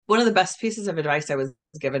One of the best pieces of advice I was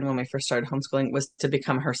given when we first started homeschooling was to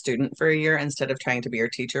become her student for a year instead of trying to be her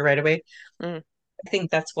teacher right away. Mm, I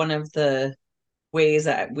think that's one of the ways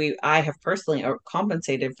that I have personally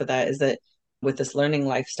compensated for that, is that with this learning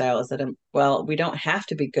lifestyle, is that well, we don't have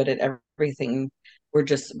to be good at everything. We're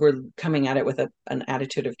coming at it with an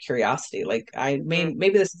attitude of curiosity. Like, mm.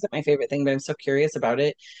 maybe this isn't my favorite thing, but I'm so curious about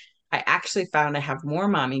it. I actually found I have more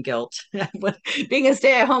mommy guilt being a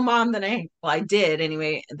stay-at-home mom I did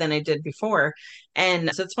anyway, than I did before. And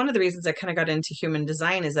so it's one of the reasons I kind of got into human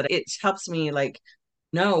design, is that it helps me like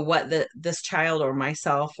know what this child or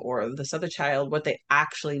myself or this other child, what they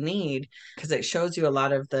actually need, because it shows you a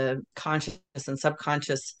lot of the conscious and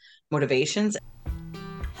subconscious motivations.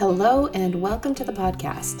 Hello and welcome to the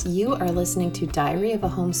podcast. You are listening to Diary of a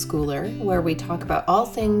Homeschooler, where we talk about all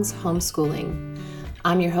things homeschooling.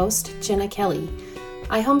 I'm your host, Jenna Kelly.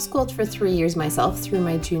 I homeschooled for 3 years myself through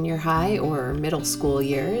my junior high or middle school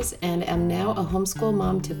years, and am now a homeschool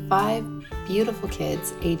mom to 5 beautiful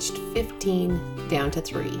kids aged 15 down to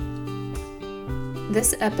 3.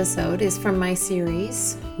 This episode is from my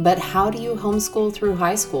series, But How Do You Homeschool Through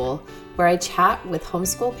High School?, where I chat with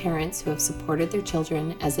homeschool parents who have supported their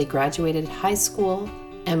children as they graduated high school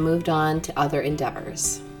and moved on to other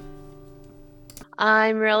endeavors.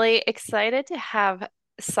 I'm really excited to have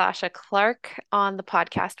Sashya Clark on the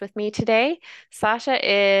podcast with me today. Sashya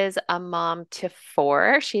is a mom to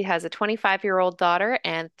 4. She has a 25-year-old daughter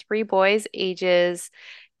and 3 boys ages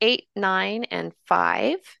 8, 9, and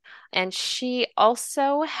 5. And she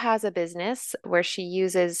also has a business where she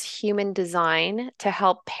uses human design to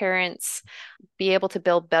help parents be able to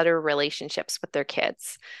build better relationships with their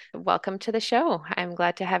kids. Welcome to the show. I'm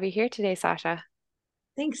glad to have you here today, Sashya.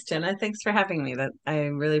 Thanks, Jenna. Thanks for having me. That I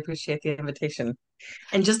really appreciate the invitation.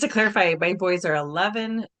 And just to clarify, my boys are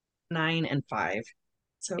 11, 9, and 5.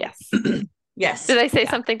 So Yes. yes, Did I say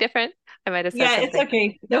yeah. something different? I might have said Yeah, it's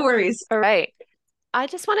something. okay. No worries. All right. I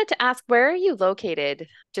just wanted to ask, where are you located?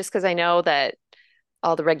 Just because I know that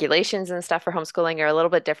all the regulations and stuff for homeschooling are a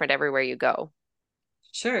little bit different everywhere you go.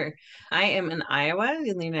 Sure. I am in Iowa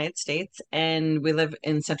in the United States, and we live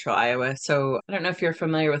in central Iowa. So I don't know if you're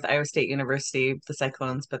familiar with Iowa State University, the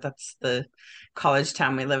Cyclones, but that's the college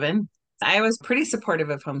town we live in. Iowa's pretty supportive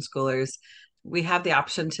of homeschoolers. We have the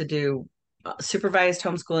option to do supervised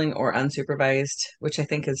homeschooling or unsupervised, which I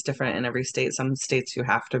think is different in every state. Some states you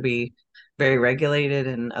have to be very regulated,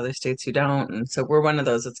 and other states you don't. And so we're one of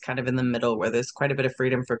those that's kind of in the middle, where there's quite a bit of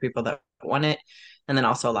freedom for people that want it, and then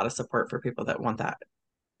also a lot of support for people that want that.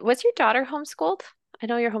 Was your daughter homeschooled? I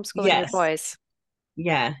know you're homeschooling your Yes. boys.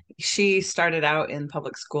 Yeah. She started out in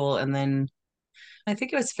public school, and then I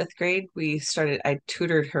think it was fifth grade. I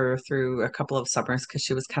tutored her through a couple of summers because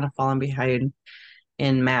she was kind of falling behind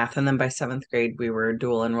in math. And then by seventh grade, we were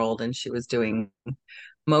dual enrolled, and she was doing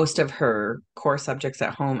most of her core subjects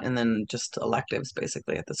at home and then just electives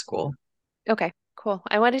basically at the school. Okay, cool.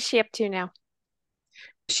 And what is she up to now?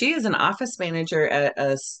 She is an office manager at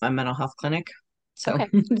a mental health clinic. So Okay,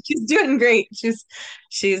 she's doing great.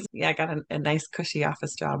 She's yeah, got a nice cushy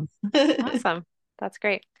office job. awesome. That's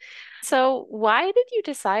great. So, why did you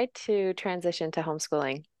decide to transition to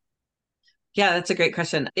homeschooling? Yeah, that's a great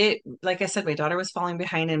question. Like I said, my daughter was falling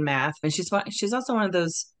behind in math, and she's also one of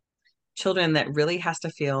those children that really has to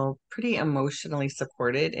feel pretty emotionally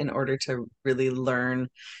supported in order to really learn.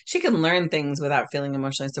 She can learn things without feeling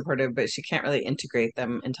emotionally supported, but she can't really integrate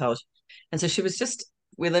them and so she was just,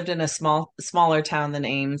 we lived in a smaller town than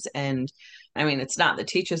Ames. And I mean, it's not the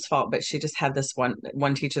teacher's fault, but she just had this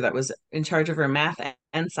one teacher that was in charge of her math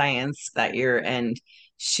and science that year. And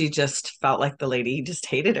she just felt like the lady just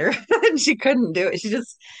hated her and she couldn't do it.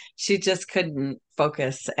 She just couldn't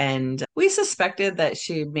focus. And we suspected that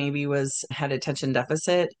she maybe had attention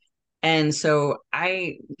deficit. And so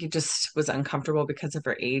I just was uncomfortable because of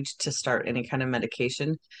her age to start any kind of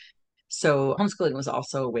medication. So homeschooling was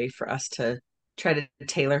also a way for us to try to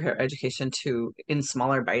tailor her education to in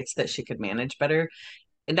smaller bites that she could manage better.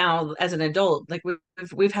 And now as an adult, like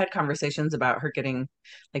we've had conversations about her getting,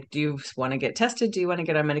 like, do you want to get tested? Do you want to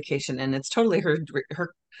get on medication? And it's totally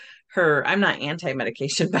her. I'm not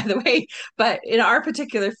anti-medication, by the way, but in our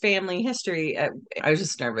particular family history, I was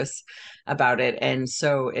just nervous about it. And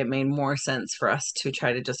so it made more sense for us to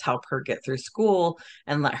try to just help her get through school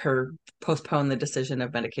and let her postpone the decision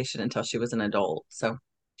of medication until she was an adult. So,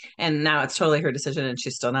 and now it's totally her decision, and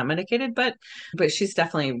she's still not medicated, but she's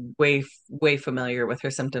definitely way familiar with her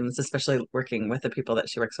symptoms, especially working with the people that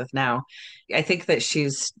she works with now. I think that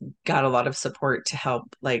she's got a lot of support to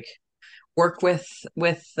help, like, work with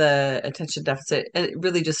the attention deficit. It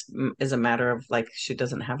really just is a matter of, like, she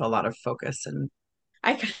doesn't have a lot of focus, and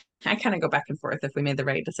I I kind of go back and forth if we made the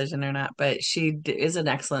right decision or not, but is an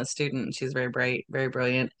excellent student. She's very bright, very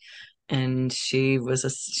brilliant, and she was a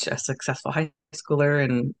successful high schooler,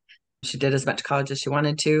 and she did as much college as she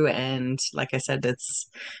wanted to. And like I said, it's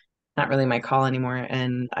not really my call anymore,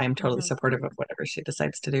 and I'm totally Hmm. supportive of whatever she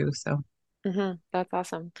decides to do. So, Hmm. That's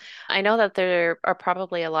awesome. I know that there are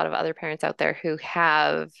probably a lot of other parents out there who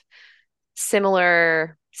have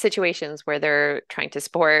similar situations where they're trying to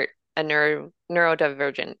support a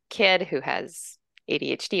neurodivergent kid who has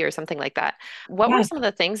ADHD or something like that. What were yeah. some of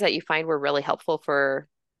the things that you find were really helpful for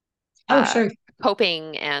Oh, uh, sure.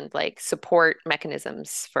 coping and like support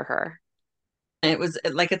mechanisms for her? And it was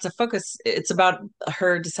like it's a focus. It's about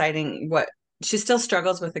her deciding what she still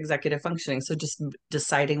struggles with executive functioning. So just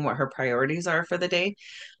deciding what her priorities are for the day.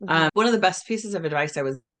 Hmm. One of the best pieces of advice I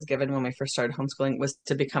was given when we first started homeschooling was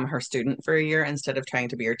to become her student for a year instead of trying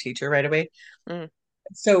to be her teacher right away. Mm.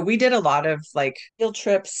 So we did a lot of like field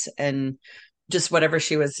trips and just whatever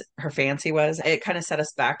her fancy was. It kind of set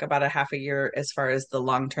us back about a half a year as far as the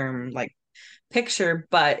long term like picture,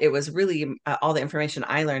 but it was really all the information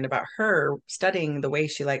I learned about her studying the way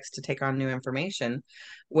she likes to take on new information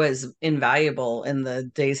was invaluable in the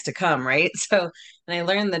days to come, right? So, and I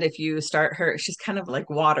learned that if you start her, she's kind of like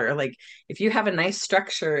water. Like if you have a nice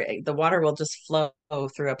structure, the water will just flow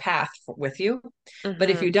through a path with you. But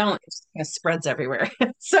if Hmm. you don't, it just kind of spreads everywhere.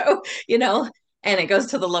 So, and it goes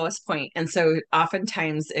to the lowest point. And so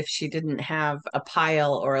oftentimes if she didn't have a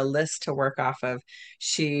pile or a list to work off of,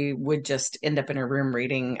 she would just end up in her room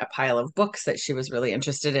reading a pile of books that she was really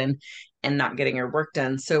interested in and not getting her work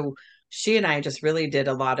done. So she and I just really did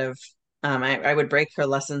a lot of I would break her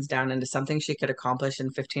lessons down into something she could accomplish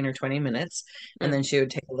in 15 or 20 minutes. And Mm. then she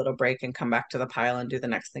would take a little break and come back to the pile and do the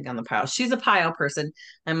next thing on the pile. She's a pile person.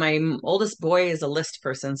 And my oldest boy is a list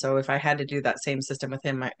person. So if I had to do that same system with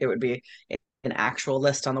him, it would be an actual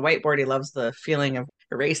list on the whiteboard. He loves the feeling of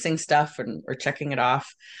erasing stuff or checking it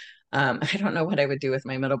off. I don't know what I would do with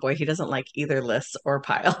my middle boy. He doesn't like either lists or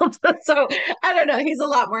piles. So I don't know. He's a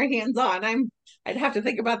lot more hands-on. I'd have to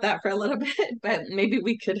think about that for a little bit, but maybe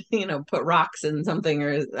we could, put rocks in something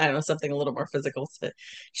or I don't know, something a little more physical to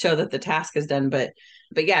show that the task is done. But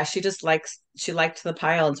yeah, she liked the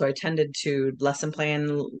pile. And so I tended to lesson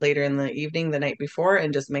plan later in the evening, the night before,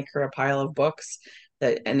 and just make her a pile of books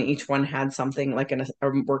and each one had something like a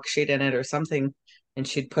worksheet in it or something, and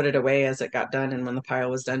she'd put it away as it got done. And when the pile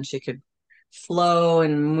was done, she could flow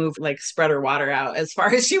and move, like spread her water out as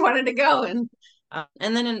far as she wanted to go. And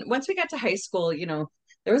then once we got to high school,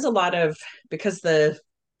 there was a lot of, because the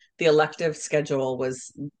elective schedule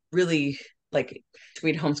was really like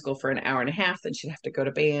we'd homeschool for an hour and a half, then she'd have to go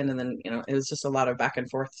to band, and then it was just a lot of back and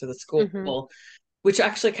forth to the school, Hmm. which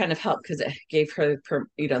actually kind of helped because it gave her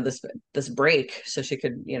this break so she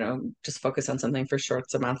could just focus on something for short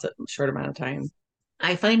amount of time.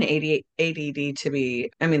 I find ADD to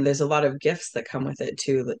be, I mean, there's a lot of gifts that come with it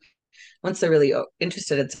too. That once they're really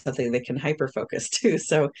interested in something, they can hyper focus too.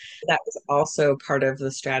 So that was also part of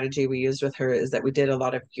the strategy we used with her, is that we did a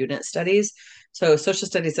lot of unit studies. So social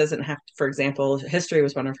studies doesn't have to, for example, history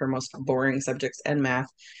was one of her most boring subjects, and math.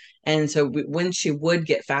 And so when she would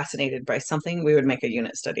get fascinated by something, we would make a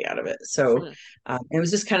unit study out of it. So Mm. it was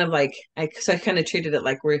just kind of like, so I kind of treated it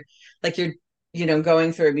like like you're,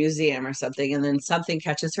 going through a museum or something, and then something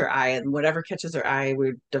catches her eye, and whatever catches her eye,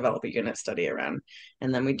 we develop a unit study around.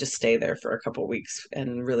 And then we just stay there for a couple weeks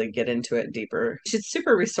and really get into it deeper. She's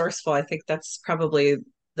super resourceful. I think that's probably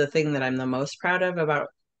the thing that I'm the most proud of about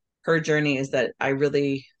her journey, is that I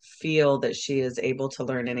really feel that she is able to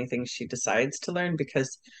learn anything she decides to learn,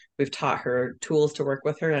 because we've taught her tools to work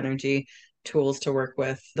with her energy, tools to work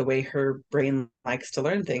with the way her brain likes to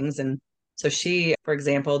learn things. And so she, for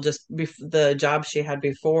example, the job she had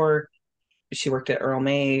before, she worked at Earl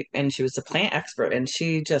May, and she was a plant expert, and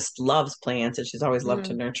she just loves plants, and she's always loved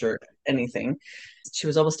to Mm. nurture anything. She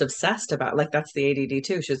was almost obsessed about, like, that's the ADD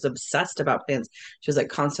too. She was obsessed about plants. She was like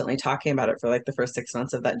constantly talking about it for like the first 6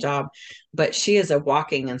 months of that job. But she is a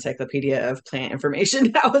walking encyclopedia of plant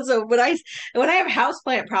information now. So when I have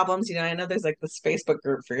houseplant problems, I know there's like this Facebook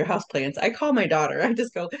group for your houseplants. I call my daughter. I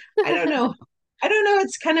just go, I don't know. I don't know.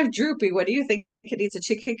 It's kind of droopy. What do you think it needs? And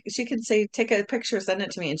she could say, take a picture, send it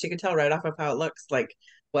to me, and she could tell right off of how it looks, like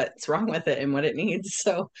what's wrong with it and what it needs.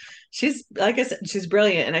 So she's, like I said, she's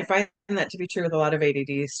brilliant. And I find that to be true with a lot of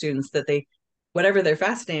ADD students, that whatever they're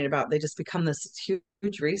fascinated about, they just become this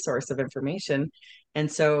huge resource of information.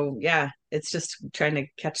 And so, yeah, it's just trying to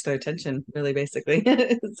catch their attention, really, basically.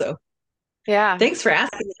 So Yeah. thanks for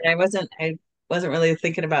asking me. I wasn't really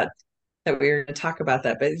thinking about that we were going to talk about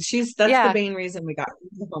that, but that's the Yeah. main reason we got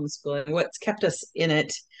into homeschooling. What's kept us in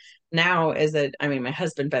it now is that, I mean, my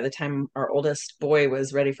husband, by the time our oldest boy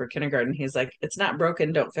was ready for kindergarten, he's like, it's not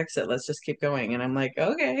broken, don't fix it, let's just keep going. And I'm like,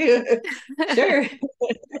 okay, sure.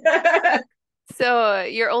 So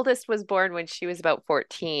your oldest was born when she was about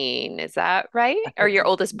 14, is that right? Or your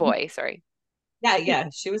oldest boy, sorry. Yeah,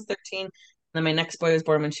 she was 13. Then my next boy was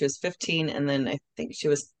born when she was 15, and then I think she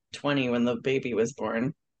was 20 when the baby was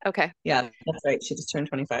born. Okay. Yeah, that's right. She just turned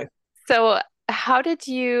 25. So how did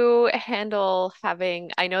you handle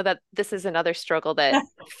having, I know that this is another struggle that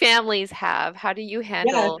families have. How do you Yeah,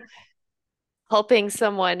 handle helping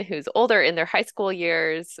someone who's older in their high school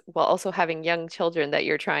years while also having young children that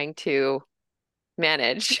you're trying to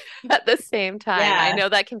manage at the same time? I yeah, know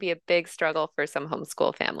that can be a big struggle for some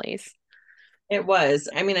homeschool families. it was.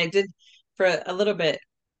 I mean, I did for a little bit.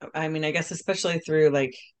 I mean, I guess especially through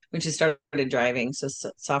like when she started driving, so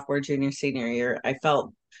sophomore, junior, senior year, I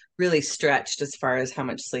felt really stretched as far as how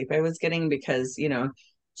much sleep I was getting because,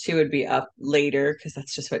 she would be up later because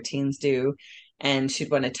that's just what teens do. And she'd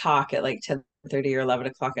want to talk at like 10:30 or 11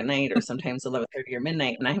 o'clock at night, or sometimes 11:30 or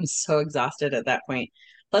midnight. And I'm so exhausted at that point.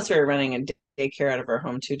 Plus, we were running a daycare out of our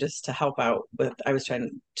home too, just to help out with, I was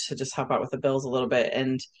trying to just help out with the bills a little bit.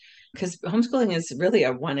 And because homeschooling is really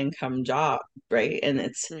a one income job, right? And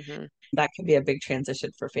Hmm. that can be a big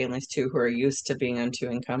transition for families too who are used to being on two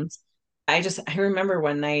incomes. I remember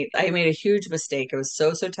one night I made a huge mistake. I was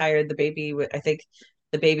so tired. I think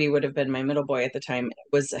the baby would have been my middle boy at the time,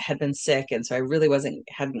 was had been sick, and so I really wasn't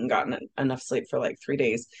hadn't gotten enough sleep for like 3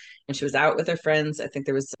 days. And she was out with her friends. I think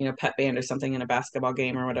there was pet band or something in a basketball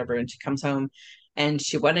game or whatever. And she comes home, and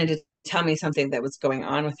she wanted to tell me something that was going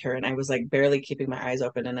on with her, and I was like barely keeping my eyes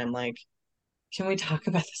open, and I'm like, can we talk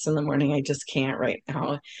about this in the morning? I just can't right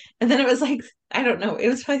now. And then it was like, I don't know, it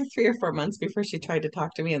was probably 3 or 4 months before she tried to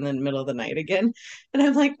talk to me in the middle of the night again. And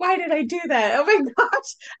I'm like, why did I do that? Oh my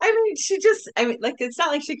gosh. I mean, I mean, like, it's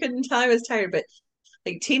not like she couldn't tell I was tired, but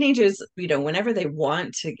like teenagers, whenever they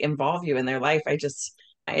want to involve you in their life,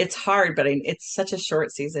 it's hard, but it's such a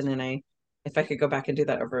short season. And if I could go back and do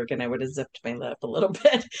that over again, I would have zipped my lip a little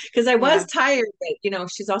bit because I was Yeah. tired. But,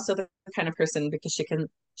 she's also the kind of person, because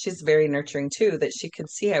she's very nurturing too, that she could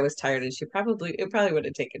see I was tired, and it probably would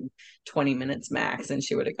have taken 20 minutes max and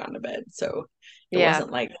she would have gone to bed. So it Yeah.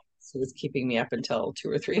 wasn't like she was keeping me up until 2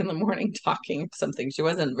 or 3 in the morning talking something. She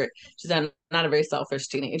wasn't very, she's not a very selfish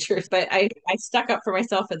teenager, but I stuck up for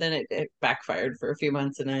myself, and then it backfired for a few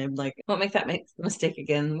months, and I'm like, won't make that mistake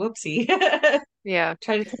again. Whoopsie. Yeah.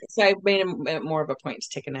 So I made more of a point to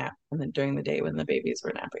take a nap, and then during the day when the babies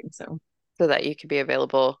were napping. So, So that you could be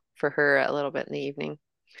available for her a little bit in the evening.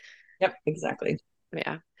 yep, exactly.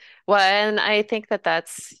 Yeah. Well, and I think that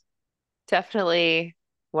that's definitely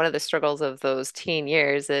one of the struggles of those teen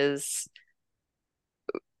years is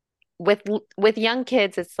with with young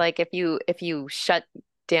kids, it's like if you shut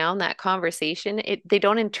down that conversation, they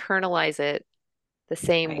don't internalize it the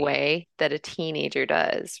same Right. way that a teenager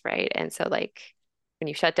does, right? And so like when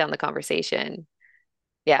you shut down the conversation,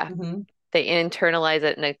 yeah, Hmm. they internalize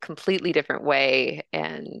it in a completely different way,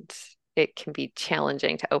 and it can be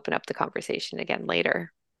challenging to open up the conversation again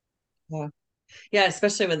later. Yeah. Yeah,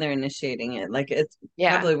 especially when they're initiating it. Like, it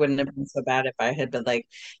Yeah. probably wouldn't have been so bad if I had been like,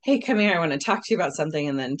 hey, come here, I want to talk to you about something.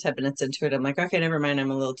 And then 10 minutes into it, I'm like, okay, never mind.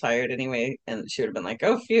 I'm a little tired anyway. And she would have been like,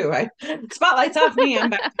 oh, phew, spotlight's off me. I'm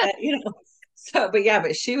back to that. So, but yeah,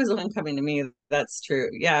 but she was the one coming to me. That's true.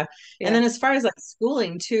 Yeah. And Yeah. then as far as like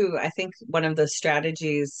schooling too, I think one of the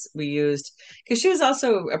strategies we used, because she was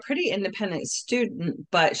also a pretty independent student,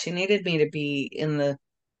 but she needed me to be in the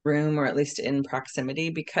room, or at least in proximity,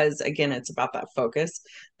 because again, it's about that focus.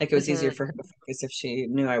 Like, it was easier Hmm. for her to focus if she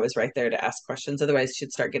knew I was right there to ask questions. Otherwise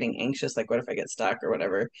she'd start getting anxious, like, what if I get stuck or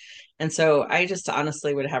whatever. And so I just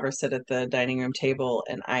honestly would have her sit at the dining room table,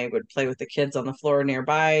 and I would play with the kids on the floor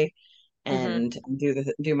nearby Hmm. and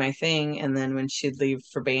do my thing. And then when she'd leave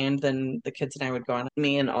for band, then the kids and I would go on.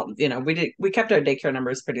 Me and all, we kept our daycare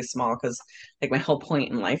numbers pretty small, because like my whole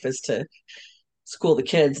point in life is to school the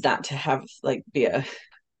kids, not to have like be a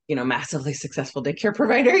massively successful daycare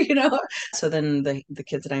provider. So then the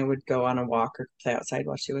kids and I would go on a walk or play outside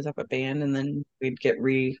while she was up at band, and then we'd get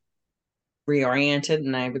reoriented,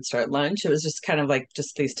 and I would start lunch. It was just kind of like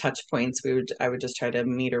just these touch points. I would just try to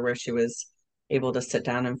meet her where she was able to sit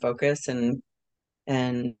down and focus. And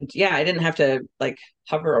yeah, I didn't have to like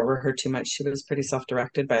hover over her too much. She was pretty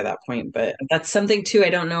self-directed by that point. But that's something too, I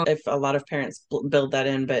don't know if a lot of parents build that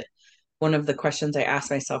in, but one of the questions I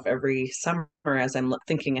ask myself every summer as I'm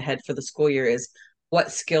thinking ahead for the school year is,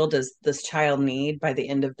 what skill does this child need by the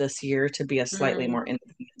end of this year to be a slightly Mm. more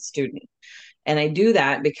independent student? And I do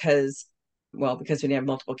that because well, because when you have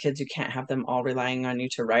multiple kids, you can't have them all relying on you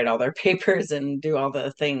to write all their papers and do all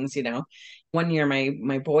the things, you know. One year,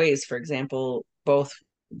 my boys, for example, both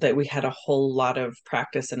that we had a whole lot of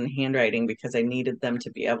practice in handwriting because I needed them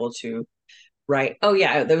to be able to write. Oh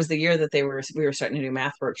yeah, that was the year that we were starting to do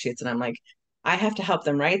math worksheets, and I'm like, I have to help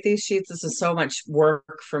them write these sheets. This is so much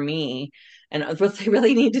work for me. And what they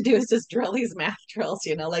really need to do is just drill these math drills,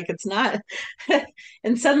 you know, like it's not.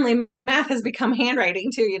 And suddenly math has become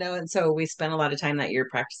handwriting too, you know. And so we spent a lot of time that year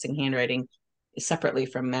practicing handwriting separately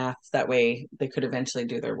from math. That way they could eventually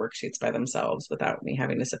do their worksheets by themselves without me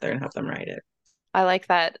having to sit there and help them write it. I like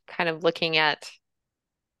that kind of looking at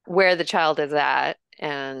where the child is at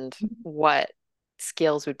and what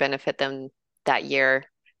skills would benefit them that year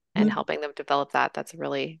and Mhm. helping them develop that. That's a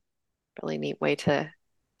really, really neat way to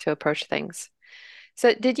approach things.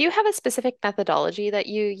 So, did you have a specific methodology that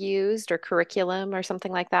you used or curriculum or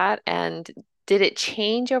something like that? And did it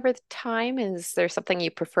change over the time? Is there something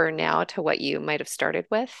you prefer now to what you might have started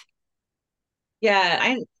with?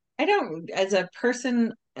 Yeah, I don't as a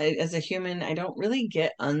person as a human, I don't really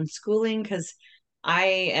get unschooling because I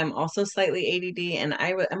am also slightly ADD and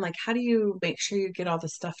I'm like, how do you make sure you get all the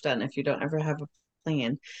stuff done if you don't ever have a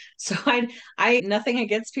plan? So I nothing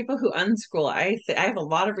against people who unschool. I have a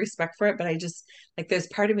lot of respect for it, but I just like there's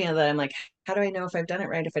part of me that I'm like, how do I know if I've done it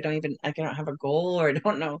right if I don't even like I don't have a goal or I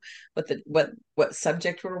don't know what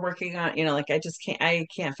subject we're working on, you know, like I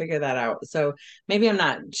can't figure that out. So maybe I'm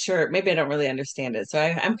not sure. Maybe I don't really understand it. So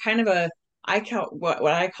I'm kind of a I call what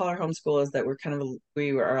I call our homeschool is that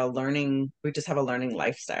we are a learning we just have a learning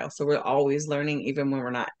lifestyle. So we're always learning even when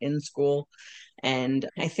we're not in school. And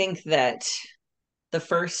I think that the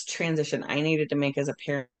first transition I needed to make as a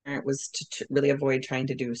parent was to really avoid trying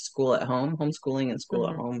to do school at home. Homeschooling and school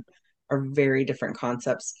at Hmm. home are very different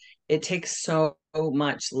concepts. It takes so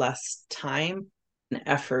much less time and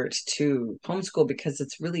effort to homeschool because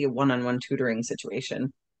it's really a one-on-one tutoring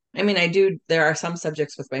situation. I mean, there are some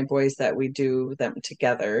subjects with my boys that we do them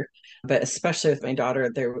together, but especially with my daughter,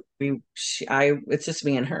 it's just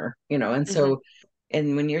me and her, you know, and Hmm. so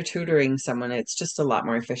and when you're tutoring someone, it's just a lot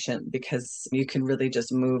more efficient because you can really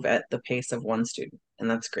just move at the pace of one student, and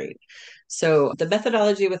that's great. So, the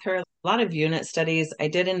methodology with her, a lot of unit studies. I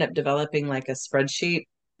did end up developing like a spreadsheet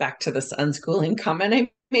back to this unschooling comment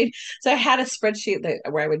I made. So, I had a spreadsheet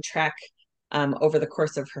where I would track over the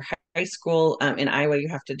course of her high school. In Iowa, you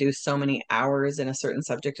have to do so many hours in a certain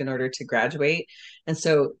subject in order to graduate. And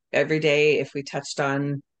so, every day, if we touched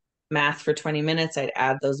on math for 20 minutes, I'd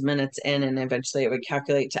add those minutes in and eventually it would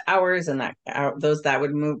calculate to hours and that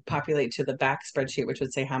would move populate to the back spreadsheet, which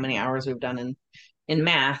would say how many hours we've done in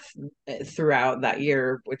math throughout that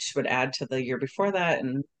year, which would add to the year before that.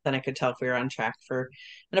 And then I could tell if we were on track and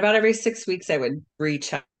about every 6 weeks, I would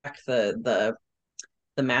recheck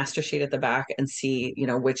the master sheet at the back and see, you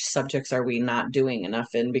know, which subjects are we not doing enough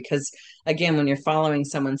in, because again, when you're following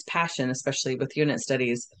someone's passion, especially with unit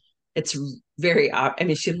studies, it's very I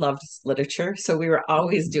mean, she loved literature, so we were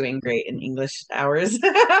always doing great in English hours.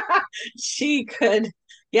 She could,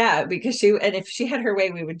 yeah, because and if she had her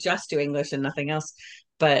way, we would just do English and nothing else.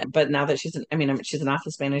 But now that she's an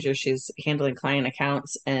office manager, she's handling client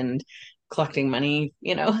accounts and collecting money,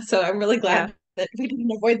 you know. So I'm really Yeah. glad that we didn't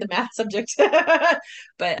avoid the math subject.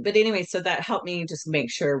 But anyway, so that helped me just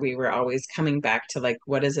make sure we were always coming back to like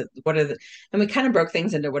and we kind of broke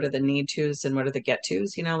things into what are the need tos and what are the get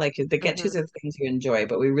tos, you know, like the get Hmm. tos are the things you enjoy,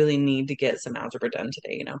 but we really need to get some algebra done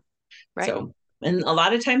today, you know. Right. So and a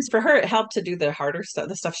lot of times for her it helped to do the harder stuff,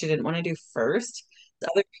 the stuff she didn't want to do first.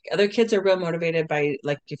 Other kids are real motivated by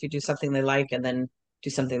like if you do something they like and then do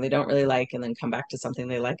something they don't really like and then come back to something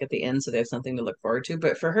they like at the end so they have something to look forward to.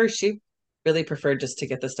 But for her, she really preferred just to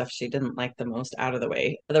get the stuff she didn't like the most out of the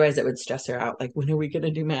way. Otherwise it would stress her out. Like, when are we gonna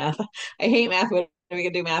do math? I hate math. When are we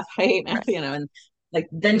gonna do math? I hate math, Right. you know, and like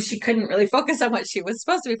then she couldn't really focus on what she was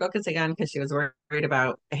supposed to be focusing on because she was worried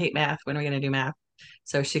about I hate math. When are we gonna do math?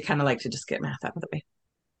 So she kind of liked to just get math out of the way.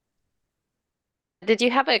 Did you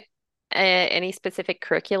have any specific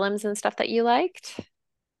curriculums and stuff that you liked?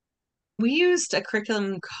 We used a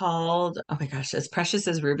curriculum called, oh my gosh, As Precious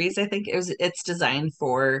as Rubies, I think it's designed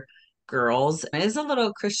for girls. It is a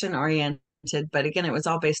little Christian oriented, but again, it was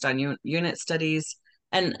all based on unit studies.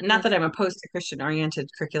 And not that Hmm. I'm opposed to Christian oriented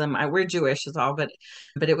curriculum. We're Jewish is all, but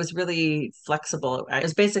it was really flexible. It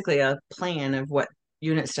was basically a plan of what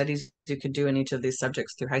unit studies you could do in each of these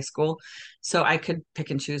subjects through high school. So I could pick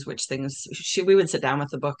and choose which things we would sit down with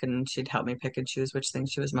the book and she'd help me pick and choose which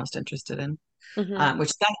things she was most interested in, Hmm.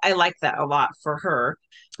 which I like that a lot for her.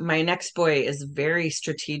 My next boy is very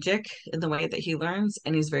strategic in the way that he learns,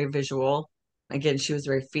 and he's very visual. Again, she was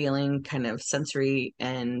very feeling, kind of sensory,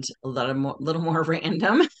 and a little more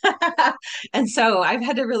random. And so I've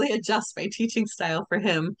had to really adjust my teaching style for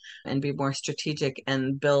him and be more strategic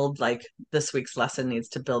and build, like, this week's lesson needs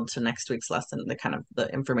to build to next week's lesson. The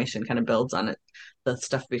information kind of builds on it, the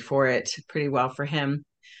stuff before it, pretty well for him.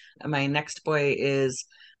 My next boy is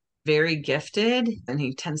very gifted and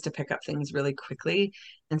he tends to pick up things really quickly.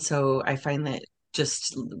 And so I find that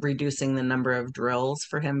just reducing the number of drills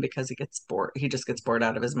for him, because he just gets bored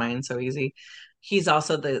out of his mind so easy. He's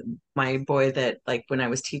also my boy that, like, when I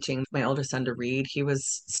was teaching my older son to read, he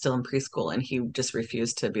was still in preschool and he just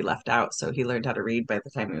refused to be left out. So he learned how to read by the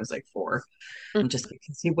time he was like 4, and just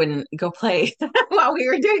because he wouldn't go play while we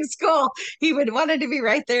were doing school, he would wanted to be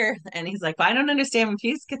right there. And he's like, well, I don't understand, if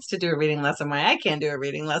he gets to do a reading lesson, why I can't do a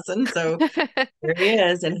reading lesson. So there he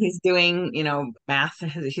is, and he's doing, math.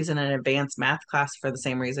 He's in an advanced math class for the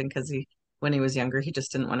same reason, because when he was younger, he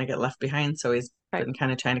just didn't want to get left behind. So he's Right. been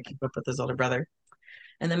kind of trying to keep up with his older brother.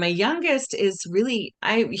 And then my youngest is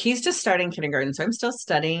he's just starting kindergarten, so I'm still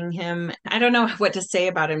studying him. I don't know what to say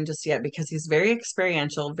about him just yet, because he's very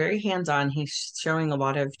experiential, very hands-on. He's showing a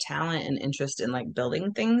lot of talent and interest in, like,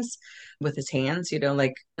 building things with his hands,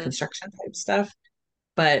 like construction type stuff.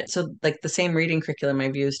 But so, like, the same reading curriculum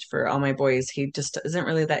I've used for all my boys, he just isn't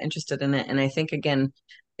really that interested in it. And I think, again,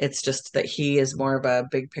 it's just that he is more of a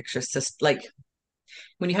big picture system. Like,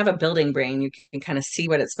 when you have a building brain, you can kind of see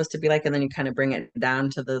what it's supposed to be like, and then you kind of bring it down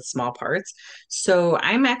to the small parts. So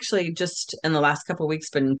I'm actually just in the last couple of weeks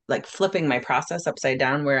been, like, flipping my process upside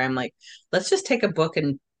down, where I'm like, let's just take a book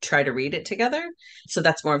and try to read it together. So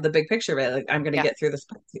that's more of the big picture of it. Like, I'm going to Yeah. get through this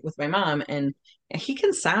with my mom, and he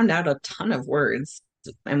can sound out a ton of words.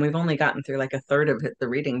 And we've only gotten through like a third of the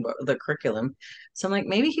reading book, the curriculum. So I'm like,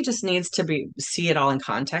 maybe he just needs to see it all in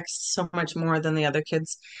context so much more than the other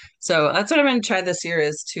kids. So that's what I'm going to try this year,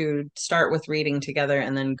 is to start with reading together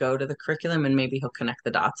and then go to the curriculum, and maybe he'll connect the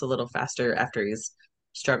dots a little faster after he's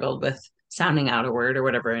struggled with sounding out a word or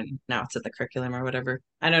whatever, and now it's at the curriculum or whatever.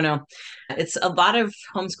 I don't know. It's a lot of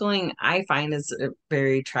homeschooling, I find, is a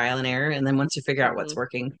very trial and error, and then once you figure out what's Hmm.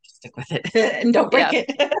 working, stick with it and don't break Yeah.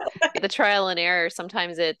 it. The trial and error,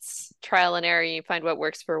 sometimes it's trial and error. You find what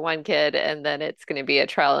works for one kid, and then it's going to be a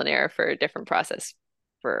trial and error for a different process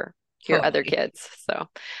for your other Totally. kids. So,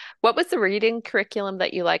 what was the reading curriculum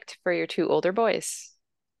that you liked for your two older boys?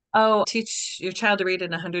 Oh, teach your child to read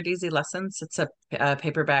in 100 easy lessons. It's a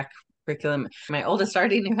paperback curriculum. My oldest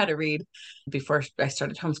already knew how to read before I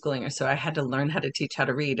started homeschooling her, so I had to learn how to teach how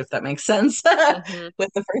to read, if that makes sense, Hmm. with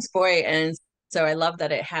the first boy. And so I love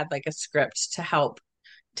that it had, like, a script to help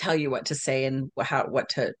tell you what to say and what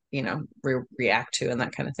to, react to and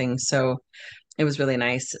that kind of thing. So it was really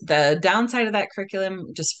nice. The downside of that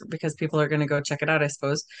curriculum, just because people are going to go check it out, I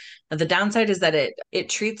suppose, the downside is that it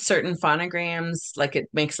treats certain phonograms, like, it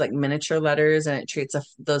makes, like, miniature letters, and it treats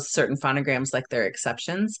those certain phonograms like they're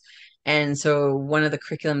exceptions. And so one of the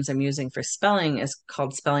curriculums I'm using for spelling is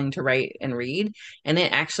called Spelling to Write and Read, and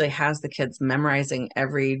it actually has the kids memorizing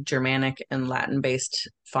every Germanic and Latin based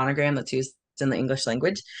phonogram that's used in the English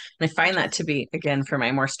language. And I find that to be, again, for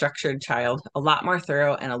my more structured child, a lot more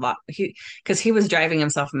thorough, and because he was driving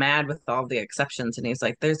himself mad with all the exceptions, and he's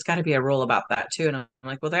like, there's got to be a rule about that too. And I'm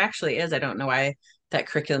like, well, there actually is. I don't know why that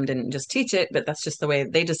curriculum didn't just teach it, but that's just the way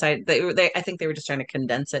they decided. I think they were just trying to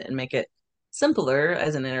condense it and make it simpler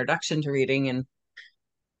as an introduction to reading. And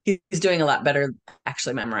he's doing a lot better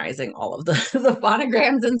actually memorizing all of the, the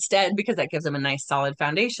phonograms instead, because that gives him a nice solid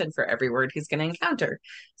foundation for every word he's going to encounter.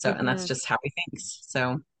 So, and that's Hmm. just how he thinks.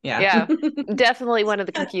 So yeah. Yeah, definitely one of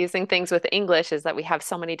the confusing things with English is that we have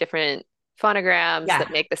so many different phonograms Yeah.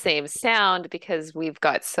 that make the same sound because we've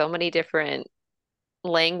got so many different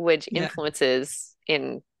language Yeah. influences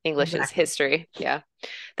in English's Exactly. history. Yeah.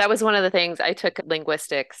 That was one of the things I took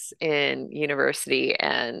linguistics in university,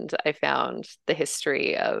 and I found the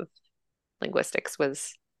history of linguistics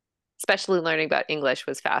was, especially learning about English,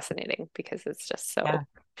 was fascinating because it's just Yeah.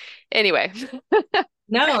 so. Anyway.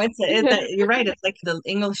 No, you're right. It's like the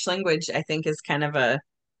English language, I think, is kind of a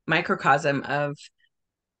microcosm of,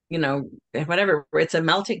 whatever. It's a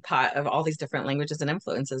melting pot of all these different languages and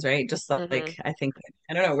influences, right? Just Hmm. like, I think,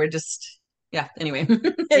 I don't know, we're just, yeah, anyway.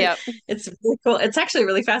 Yeah. It's really cool. It's actually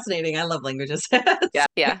really fascinating. I love languages. Yeah.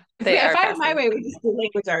 Yeah. They If are I had my fascinating. way, we just do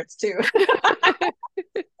language arts too.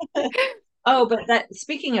 Oh, but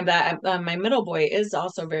speaking of that, my middle boy is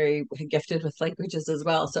also very gifted with languages as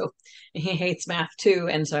well. So he hates math too.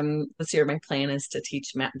 And so this year, my plan is to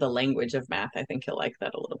teach math, the language of math. I think he'll like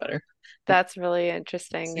that a little better. That's really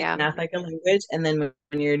interesting. Say Yeah. math like a language. And then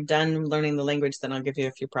when you're done learning the language, then I'll give you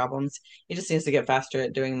a few problems. He just needs to get faster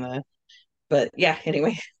at doing but yeah,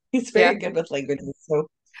 anyway. He's Yeah. very good with languages. So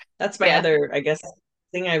that's my Yeah. other, I guess,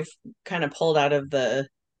 thing I've kind of pulled out of the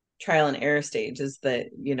trial and error stage is that,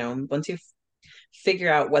 once you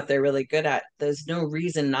figure out what they're really good at, there's no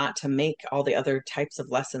reason not to make all the other types of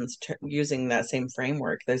lessons using that same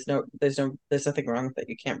framework. There's nothing wrong with it.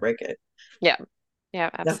 You can't break it. Yeah. Yeah,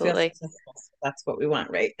 They'll feel absolutely. successful. So that's what we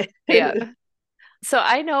want, right? Yeah. So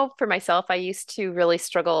I know for myself, I used to really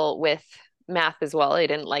struggle with math as well. I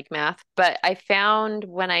didn't like math, but I found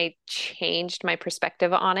when I changed my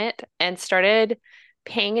perspective on it and started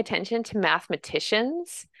paying attention to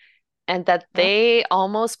mathematicians and that they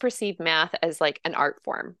almost perceive math as like an art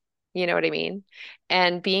form. You know what I mean?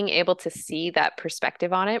 And being able to see that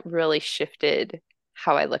perspective on it really shifted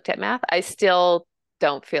how I looked at math. I still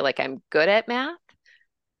don't feel like I'm good at math,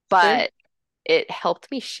 Sure. but it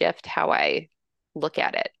helped me shift how I look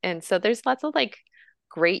at it. And so there's lots of like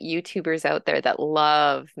great YouTubers out there that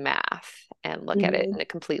love math and look at it Mhm. in a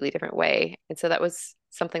completely different way. And so that was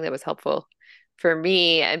something that was helpful for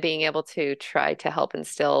me and being able to try to help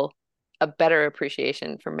instill a better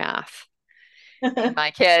appreciation for math in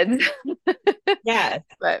my kids. Yeah.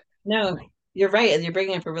 But No, you're right. And you're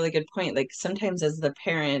bringing up a really good point. Like sometimes as the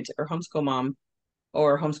parent or homeschool mom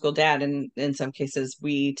or homeschool dad, and in some cases,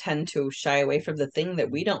 we tend to shy away from the thing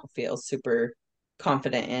that we don't feel super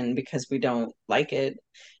confident in because we don't like it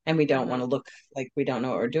and we don't want mhm. to look like we don't know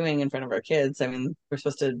what we're doing in front of our kids. I mean, we're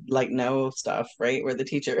supposed to like know stuff, right? We're the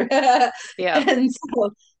teacher. Yeah. And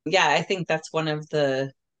so, yeah, I think that's one of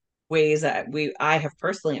the ways that I have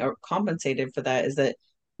personally or compensated for that is that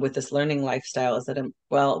with this learning lifestyle is that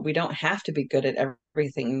well, we don't have to be good at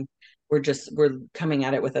everything. We're coming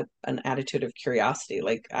at it with an attitude of curiosity.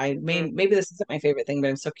 Like Mhm. maybe this isn't my favorite thing, but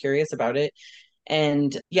I'm so curious about it.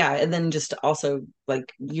 And yeah, and then just also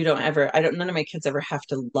like you don't ever I don't none of my kids ever have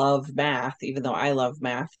to love math, even though I love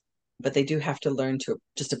math, but they do have to learn to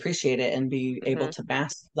just appreciate it and be able Mhm. to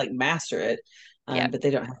master it. Yeah. But they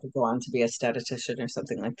don't have to go on to be a statistician or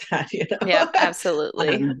something like that, Yeah,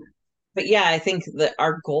 absolutely. um, but yeah, I think that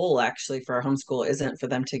our goal actually for our homeschool isn't for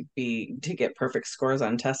them to get perfect scores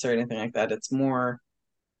on tests or anything like that. It's more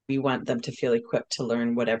we want them to feel equipped to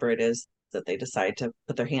learn whatever it is that they decide to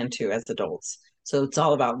put their hand to as adults. So it's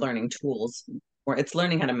all about learning tools, or it's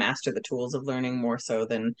learning how to master the tools of learning more so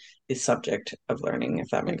than the subject of learning, if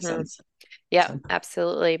that makes Mhm. sense. Yeah, So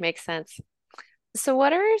absolutely. Makes sense. So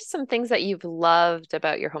what are some things that you've loved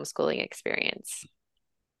about your homeschooling experience?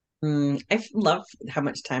 I love how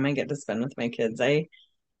much time I get to spend with my kids. I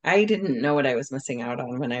didn't know what I was missing out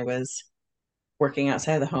on when I was working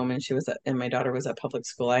outside of the home and and my daughter was at public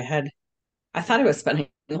school. I thought I was spending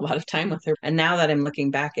a lot of time with her. And now that I'm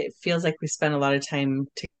looking back, it feels like we spent a lot of time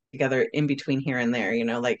together in between here and there,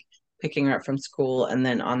 like picking her up from school and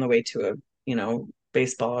then on the way to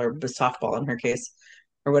baseball or softball in her case,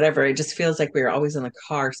 or whatever. It just feels like we were always in the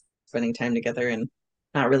car spending time together and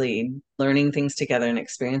not really learning things together and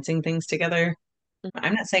experiencing things together.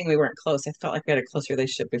 I'm not saying we weren't close. I felt like we had a close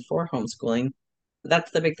relationship before homeschooling.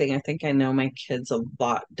 That's the big thing. I think I know my kids a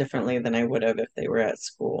lot differently than I would have if they were at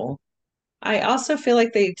school. I also feel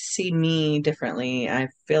like they see me differently. I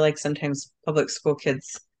feel like sometimes public school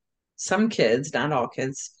kids, some kids, not all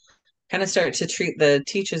kids, kind of start to treat the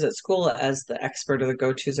teachers at school as the expert or the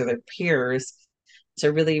go-tos or their peers. So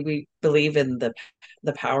really we believe in the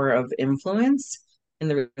power of influence in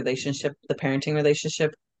the relationship, the parenting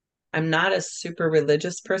relationship. I'm not a super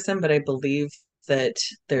religious person, but I believe that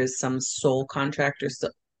there's some soul contract or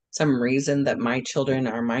some reason that my children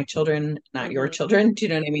are my children, not your Hmm. children. Do you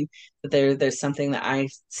know what I mean? That there's something that I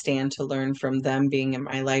stand to learn from them being in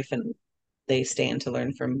my life, and they stand to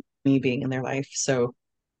learn from me being in their life. So,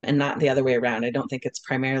 and not the other way around. I don't think it's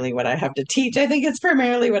primarily what I have to teach. I think it's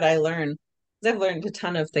primarily what I learn. 'Cause I've learned a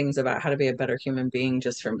ton of things about how to be a better human being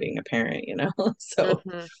just from being a parent.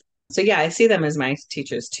 Hmm. So yeah, I see them as my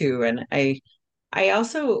teachers too. And I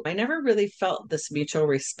never really felt this mutual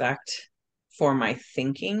respect for my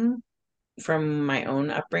thinking from my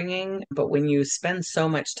own upbringing. But when you spend so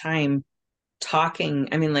much time talking,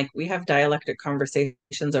 I mean, like we have dialectic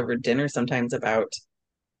conversations over dinner sometimes about,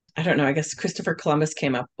 I don't know, I guess Christopher Columbus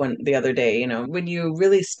came up the other day, when you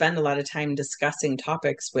really spend a lot of time discussing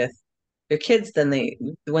topics with your kids, then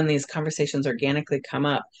when these conversations organically come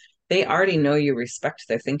up, they already know you respect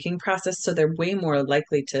their thinking process. So they're way more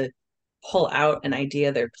likely to pull out an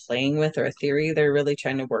idea they're playing with or a theory they're really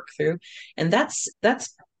trying to work through. And that's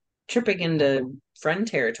tripping into friend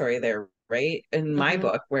territory there, right? In my Hmm.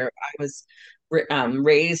 book, where I was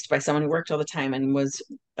raised by someone who worked all the time and was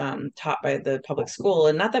taught by the public school.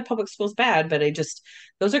 And not that public school's bad, but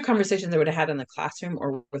those are conversations I would have had in the classroom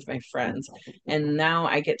or with my friends. And now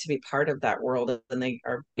I get to be part of that world, and they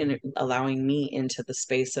are allowing me into the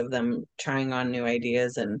space of them trying on new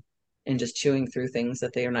ideas and just chewing through things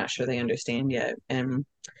that they are not sure they understand yet.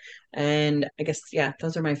 And I guess, yeah,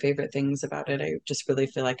 those are my favorite things about it. I just really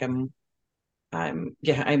feel like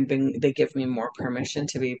yeah, they give me more permission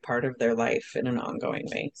to be part of their life in an ongoing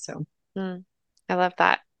way. So Mm, I love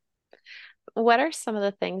that. What are some of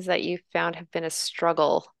the things that you found have been a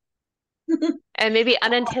struggle and maybe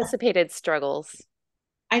unanticipated struggles?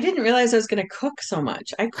 I didn't realize I was going to cook so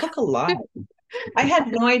much. I cook a lot. I had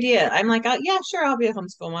no idea. I'm like, oh, yeah, sure, I'll be a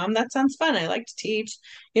homeschool mom. That sounds fun. I like to teach,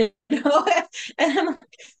 you know. And I'm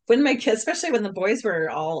like, when my kids, especially when the boys were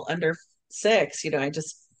all under 6, I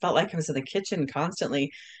just felt like I was in the kitchen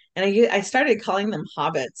constantly. And I started calling them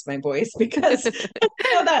hobbits, my boys, because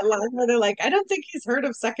that line where they're like, I don't think he's heard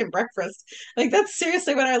of second breakfast. Like that's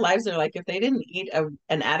seriously what our lives are like. If they didn't eat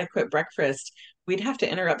an adequate breakfast, we'd have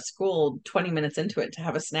to interrupt school 20 minutes into it to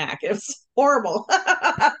have a snack. It was horrible.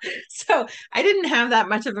 So I didn't have that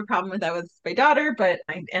much of a problem with that with my daughter,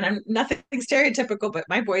 and I'm nothing stereotypical, but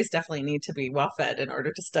my boys definitely need to be well fed in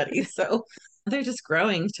order to study. So they're just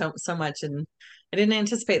growing so much, and I didn't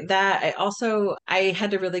anticipate that. I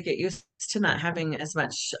had to really get used to not having as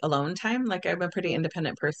much alone time. Like I'm a pretty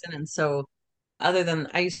independent person, and so other than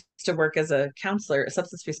I used to work as a counselor, a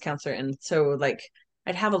substance abuse counselor, and so like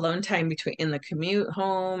I'd have alone time between in the commute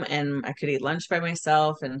home, and I could eat lunch by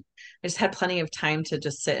myself, and I just had plenty of time to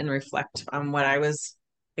just sit and reflect on what I was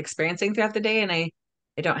experiencing throughout the day. And I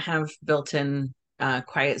don't have built-in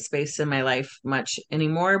quiet space in my life much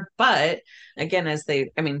anymore. But again,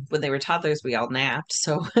 I mean, when they were toddlers, we all napped.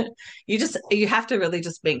 So you have to really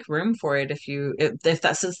just make room for it if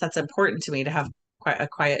that's since that's important to me to have quite a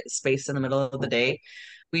quiet space in the middle of the day.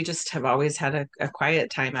 We just have always had a quiet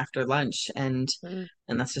time after lunch, Mm,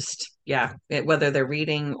 and that's just, yeah, whether they're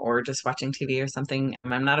reading or just watching TV or something.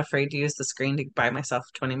 I'm not afraid to use the screen to buy myself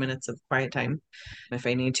 20 minutes of quiet time if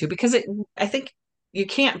I need to, because I think you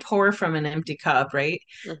can't pour from an empty cup, right?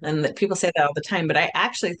 mhm. And that people say that all the time, but I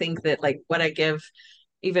actually think that like what I give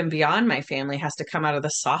even beyond my family has to come out of the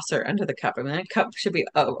saucer under the cup. I mean, the cup should be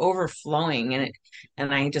overflowing,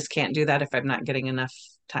 and I just can't do that if I'm not getting enough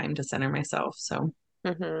time to center myself. So,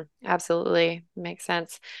 Absolutely. Makes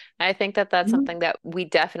sense. I think that that's mhm. something that we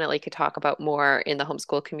definitely could talk about more in the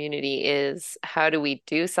homeschool community is how do we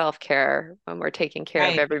do self-care when we're taking care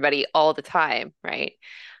of Right. everybody all the time, right?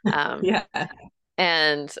 Um, Yeah.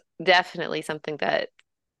 and definitely something that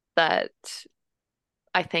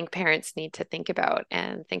I think parents need to think about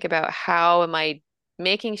and think about how am I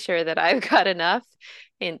making sure that I've got enough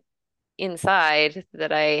in inside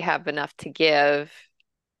that I have enough to give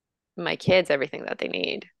my kids everything that they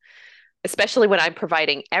need, especially when I'm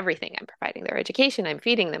providing everything. I'm providing their education, I'm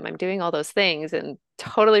feeding them, I'm doing all those things, and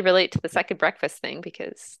totally relate to the second breakfast thing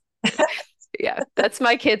because, yeah, that's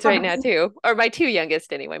my kids right now too, or my two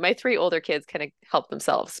youngest anyway. My three older kids kind of help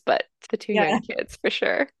themselves, but the two young Yeah. kids for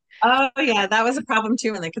sure. Oh, yeah, that was a problem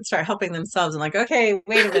too when they could start helping themselves. I'm like, okay,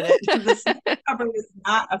 wait a minute. This cupboard is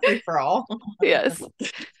not a free for all. Yes.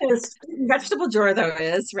 This vegetable drawer, though,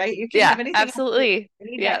 is right. You can Yeah, have anything absolutely.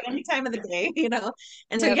 you need at Yeah. any time of the day.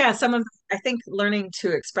 And so, Yep. yeah, I think learning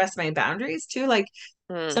to express my boundaries too. Like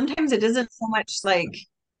Mm, sometimes it isn't so much like,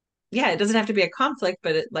 yeah, it doesn't have to be a conflict,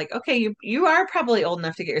 but like, okay, you are probably old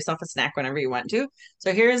enough to get yourself a snack whenever you want to.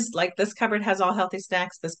 So here's like this cupboard has all healthy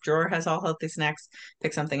snacks, this drawer has all healthy snacks.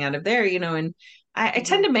 Pick something out of there. And I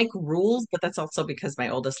tend mhm. to make rules, but that's also because my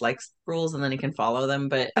oldest likes rules and then he can follow them.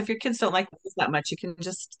 But if your kids don't like rules that much, you can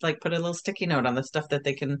just like put a little sticky note on the stuff that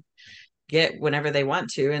they can get whenever they want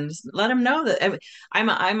to, and just let them know that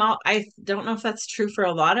I don't know if that's true for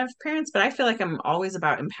a lot of parents, but I feel like I'm always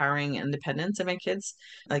about empowering independence in my kids.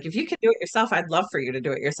 Like if you can do it yourself, I'd love for you to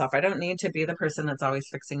do it yourself. I don't need to be the person that's always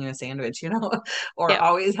fixing you a sandwich, or Yep.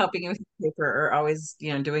 always helping you with paper, or always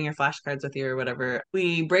doing your flashcards with you or whatever.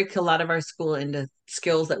 We break a lot of our school into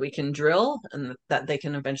skills that we can drill and that they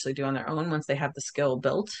can eventually do on their own once they have the skill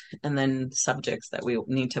built, and then subjects that we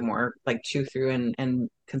need to more like chew through and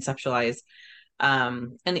conceptualize.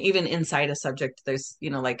 And even inside a subject, there's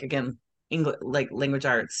like again English, like language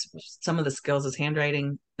arts, some of the skills is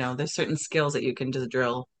handwriting. There's certain skills that you can just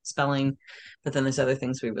drill, spelling, but then there's other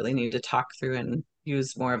things we really need to talk through and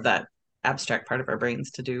use more of that abstract part of our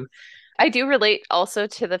brains to do. I do relate also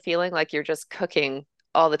to the feeling like you're just cooking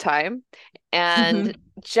all the time. And Mhm.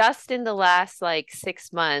 just in the last like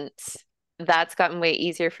 6 months, that's gotten way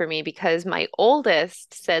easier for me because my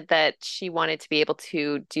oldest said that she wanted to be able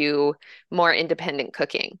to do more independent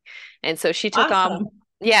cooking. And so she took on, Awesome.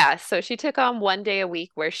 yeah, so she took on 1 day a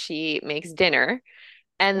week where she makes dinner.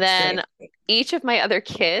 And That's then great. each of my other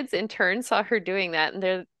kids in turn saw her doing that,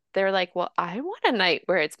 and they're like, "Well, I want a night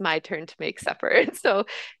where it's my turn to make supper." And so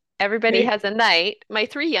everybody Great. has a night. My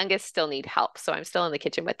three youngest still need help, so I'm still in the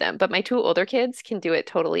kitchen with them. But my two older kids can do it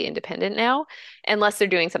totally independent now, unless they're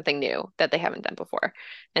doing something new that they haven't done before.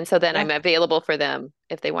 And so then Yeah. I'm available for them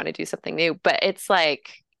if they want to do something new. But it's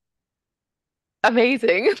like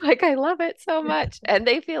amazing. Like I love it so much. And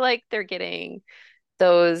they feel like they're getting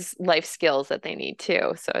those life skills that they need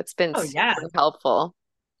too. So it's been Oh, yeah. super helpful.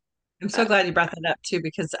 I'm so Uh, glad you brought that up too,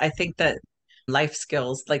 because I think that life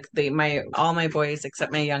skills, like all my boys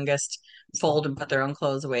except my youngest fold and put their own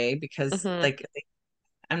clothes away because mhm.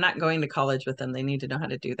 I'm not going to college with them. They need to know how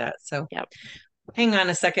to do that. So Yep. hang on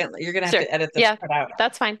a second. You're gonna have Sure. to edit this Yeah, part out.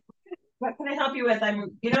 that's fine. What can I help you with? I'm in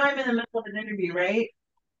the middle of an interview, right?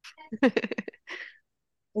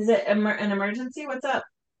 Is it an emergency? What's up?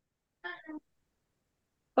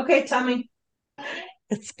 Okay, tell me.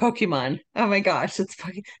 It's Pokemon. Oh my gosh, it's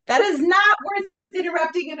Pokemon. That is not worth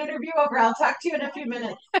interrupting an interview over. I'll talk to you in a few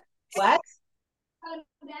minutes. What?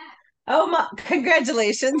 Oh my,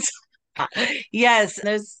 congratulations. Yes,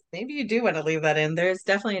 there's maybe you do want to leave that in. There's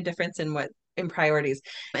definitely a difference in priorities.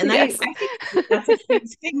 And Yes. I think that's a huge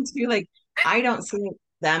thing too. Like I don't see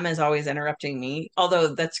them as always interrupting me,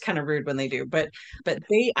 although that's kind of rude when they do. But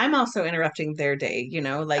I'm also interrupting their day,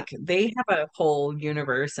 Yeah. like they have a whole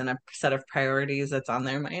universe and a set of priorities that's on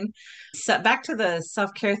their mind. So back to the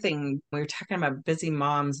self-care thing, we were talking about busy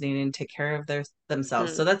moms needing to take care of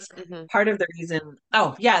themselves. Mm. So that's Hmm. part of the reason.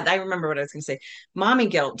 Oh, yeah, I remember what I was going to say. Mommy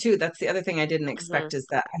guilt too. That's the other thing I didn't Hmm. expect is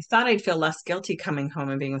that I thought I'd feel less guilty coming home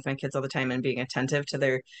and being with my kids all the time and being attentive to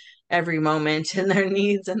their every moment and their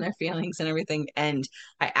needs and their feelings and everything. And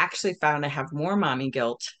I actually found I have more mommy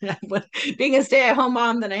guilt being a stay-at-home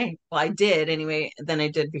mom I did anyway, than I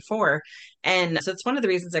did before. And so it's one of the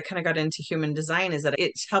reasons I kind of got into human design is that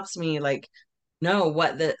it helps me like know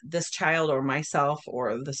what this child or myself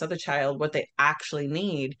or this other child what they actually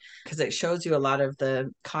need because it shows you a lot of the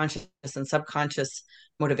conscious and subconscious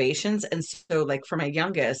motivations. And so like for my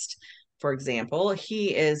youngest, for example,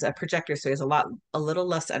 he is a projector, so he has a little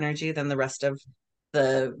less energy than the rest of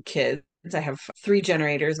the kids. I have three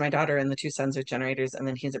generators. My daughter and the two sons are generators, and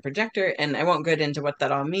then he's a projector. And I won't get into what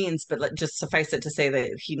that all means, but just suffice it to say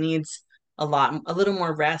that he needs a little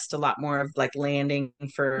more rest, a lot more of like landing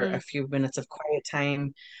for a Mm. few minutes of quiet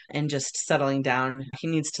time and just settling down. He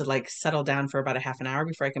needs to like settle down for about a half an hour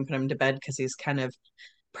before I can put him to bed because he's kind of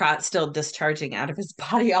still discharging out of his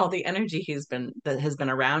body all the energy that has been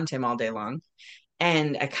around him all day long.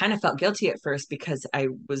 And I kind of felt guilty at first because I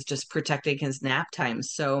was just protecting his nap time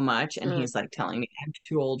so much. And Mm. he's like telling me, I'm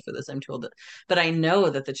too old for this. I'm too old. But I know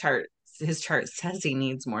that his chart says he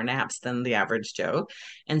needs more naps than the average Joe.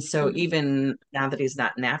 And so Hmm. even now that he's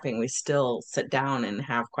not napping, we still sit down and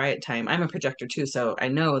have quiet time. I'm a projector too. So I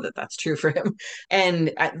know that that's true for him.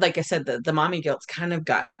 And like I said, the mommy guilt's kind of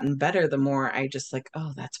gotten better the more I just like,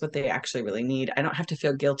 oh, that's what they actually really need. I don't have to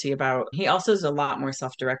feel guilty about. He also is a lot more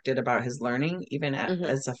self-directed about his learning, even Hmm.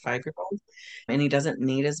 as a 5 year old. And he doesn't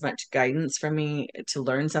need as much guidance from me to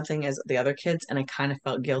learn something as the other kids. And I kind of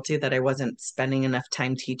felt guilty that I wasn't spending enough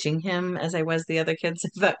time teaching him as I was the other kids.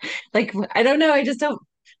 But like, I don't know. I just don't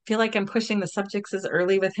feel like I'm pushing the subjects as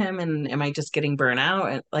early with him. And am I just getting burnt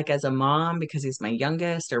out like as a mom because he's my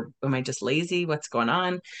youngest, or am I just lazy? What's going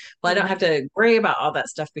on? Well, I don't have Hmm. to worry about all that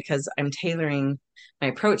stuff because I'm tailoring my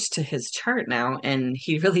approach to his chart now. And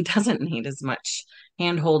he really doesn't need as much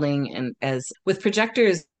hand holding. And as with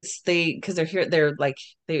projectors, because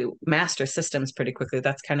they master systems pretty quickly.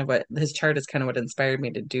 That's kind of what his chart is kind of what inspired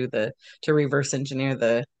me to to reverse engineer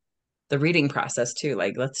the reading process too.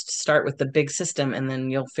 Like, let's start with the big system and then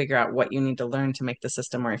you'll figure out what you need to learn to make the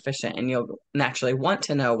system more efficient. And you'll naturally want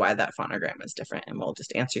to know why that phonogram is different. And we'll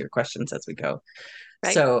just answer your questions as we go.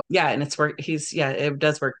 Right. So yeah, and it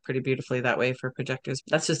does work pretty beautifully that way for projectors.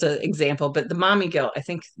 That's just an example. But the mommy guilt, I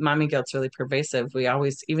think mommy guilt's really pervasive. We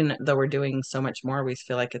always, even though we're doing so much more, we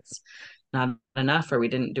feel like it's not enough or we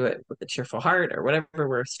didn't do it with a cheerful heart or whatever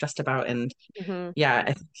we're stressed about. And Hmm. yeah,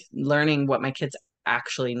 I think learning what my kids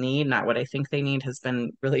actually need, not what I think they need, has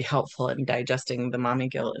been really helpful in digesting the mommy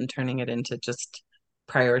guilt and turning it into just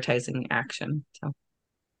prioritizing action. So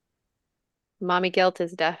Mommy guilt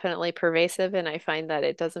is definitely pervasive, and I find that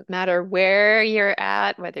it doesn't matter where you're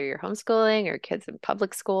at, whether you're homeschooling or kids in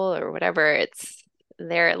public school or whatever,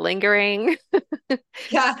 They're lingering.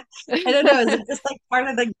 Yeah, I don't know. Is it just like part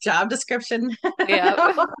of the job description? I don't Yep.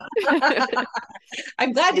 know.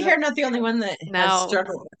 I'm glad to hear Yep. I'm not the only one that has No,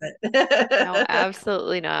 struggled with no, it.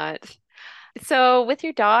 absolutely not. So, with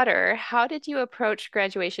your daughter, how did you approach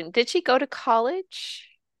graduation? Did she go to college?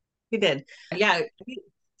 We did. Yeah.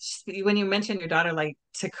 When you mentioned your daughter like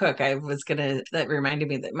to cook, that reminded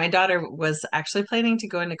me that my daughter was actually planning to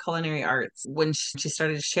go into culinary arts when she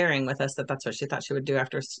started sharing with us that that's what she thought she would do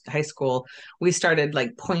after high school. We started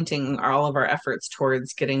like pointing all of our efforts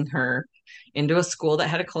towards getting her into a school that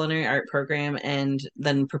had a culinary art program and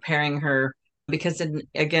then preparing her because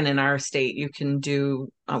again in our state you can do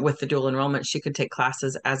with the dual enrollment she could take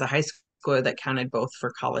classes as a high schooler that counted both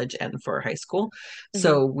for college and for high school. Hmm.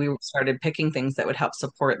 So we started picking things that would help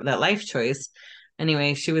support that life choice.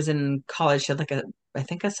 Anyway, she was in college. She had like I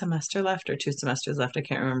think a semester left or 2 semesters left. I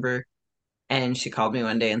can't remember. And she called me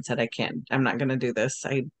one day and said, I'm not going to do this.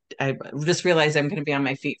 I just realized I'm going to be on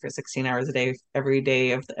my feet for 16 hours a day, every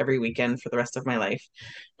day of every weekend for the rest of my life.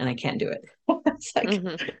 And I can't do it. It's like,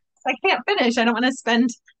 Hmm. I can't finish. I don't want to spend.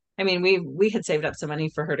 I mean, we had saved up some money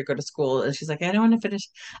for her to go to school, and she's like, I don't want to finish.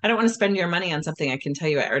 I don't want to spend your money on something I can tell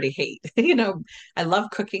you I already hate. I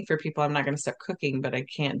love cooking for people. I'm not going to stop cooking, but I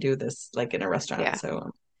can't do this like in a restaurant. Yeah.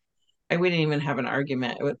 So we didn't even have an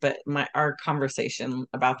argument, but our conversation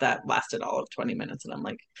about that lasted all of 20 minutes, and I'm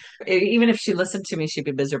like, even if she listened to me, she'd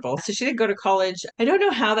be miserable. So she did go to college. I don't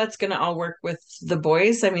know how that's going to all work with the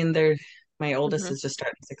boys. I mean, my oldest Hmm. is just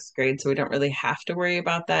starting sixth grade, so we don't really have to worry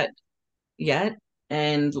about that yet.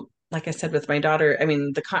 And like I said with my daughter, I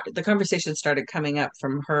mean the conversation started coming up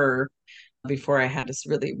from her before I had this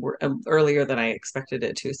really earlier than I expected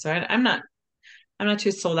it to. So I'm not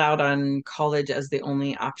too sold out on college as the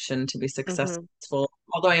only option to be Hmm. successful.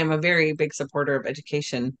 Although I am a very big supporter of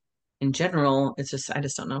education in general, I just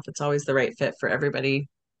don't know if it's always the right fit for everybody.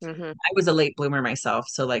 Hmm. I was a late bloomer myself,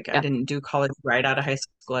 so like I Yeah. didn't do college right out of high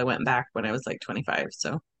school. I went back when I was like 25,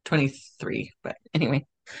 so 23. But anyway,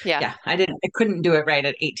 Yeah. yeah, I couldn't do it right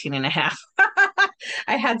at 18 and a half.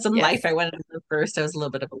 I had some life Yes. I wanted to live first. I was a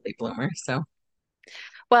little bit of a late bloomer. So,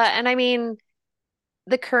 Well, and I mean,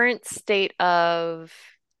 the current state of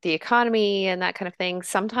the economy and that kind of thing,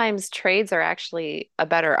 sometimes trades are actually a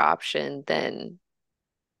better option than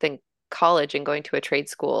college, and going to a trade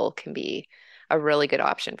school can be a really good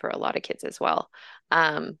option for a lot of kids as well.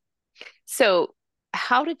 Um, so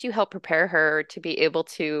how did you help prepare her to be able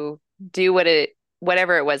to do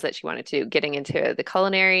whatever it was that she wanted to, getting into the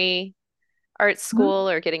culinary arts school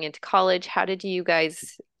or getting into college? How did you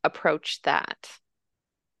guys approach that?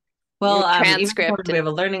 well, even Transcript before we have and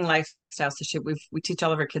a learning lifestyle, so we teach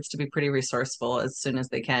all of our kids to be pretty resourceful as soon as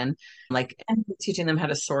they can, like and teaching them how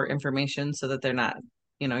to sort information so that they're not,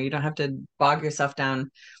 you don't have to bog yourself down.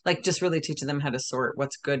 Like just really teaching them how to sort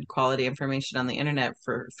what's good quality information on the internet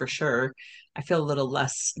for sure. I feel a little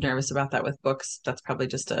less nervous about that with books. That's probably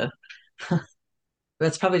just a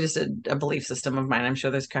belief system of mine. I'm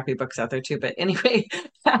sure there's crappy books out there too. But anyway,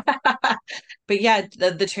 but yeah,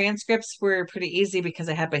 the transcripts were pretty easy because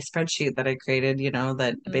I had my spreadsheet that I created,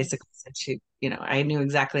 that Mm, basically said I knew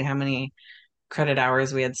exactly how many credit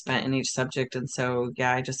hours we had spent in each subject. And so,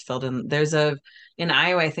 yeah, I just filled in. In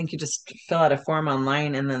Iowa, I think you just fill out a form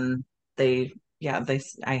online and then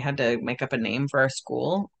I had to make up a name for our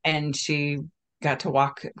school. And she got to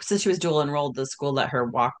walk, since she was dual enrolled, the school let her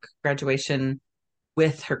walk graduation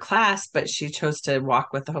with her class, but she chose to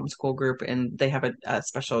walk with the homeschool group, and they have a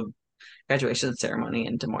special graduation ceremony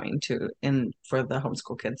in Des Moines too, in for the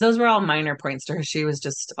homeschool kids. Those were all minor points to her. She was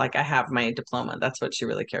just like, I have my diploma. That's what she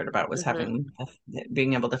really cared about was hmm.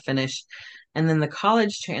 being able to finish. And then the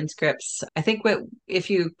college transcripts, I think if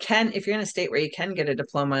you're in a state where you can get a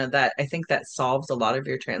diploma, that I think that solves a lot of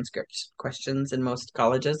your transcript questions in most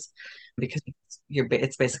colleges because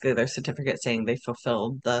it's basically their certificate saying they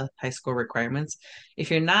fulfilled the high school requirements.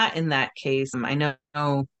 If you're not in that case, I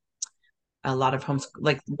know a lot of homeschool,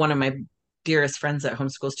 like one of my dearest friends that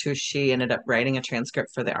homeschools too, she ended up writing a transcript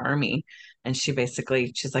for the army. And she's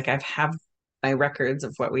like, I've have my records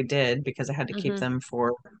of what we did because I had to keep Hmm. them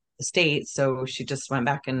for the state. So she just went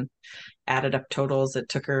back and added up totals. It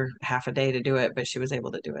took her half a day to do it, but she was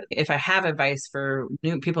able to do it. If I have advice for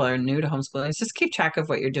new people that are new to homeschooling, it's just keep track of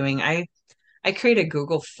what you're doing. I create a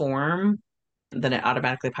Google form, then it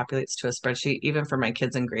automatically populates to a spreadsheet, even for my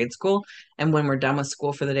kids in grade school. And when we're done with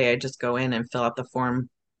school for the day, I just go in and fill out the form.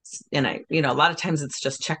 And a lot of times it's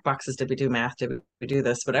just check boxes. Did we do math? Did we do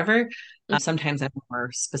this? Whatever. Sometimes I'm more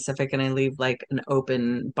specific and I leave like an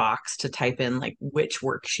open box to type in like which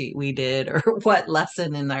worksheet we did or what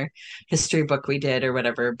lesson in our history book we did or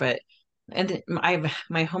whatever. But And my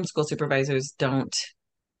homeschool supervisors don't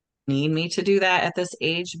need me to do that at this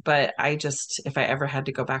age, but I just, if I ever had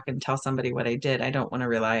to go back and tell somebody what I did, I don't want to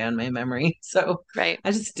rely on my memory. So Right.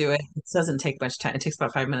 I just do it. It doesn't take much time. It takes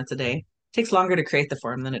about 5 minutes a day. It takes longer to create the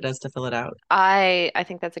form than it does to fill it out. I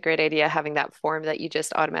think that's a great idea, having that form that you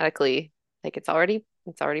just automatically like it's already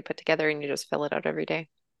put together and you just fill it out every day.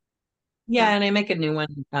 Yeah, Yeah. and I make a new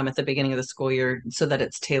one at the beginning of the school year so that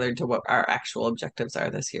it's tailored to what our actual objectives are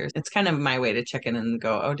this year. It's kind of my way to check in and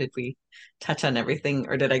go, oh, did we touch on everything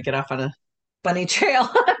or did I get off on a bunny trail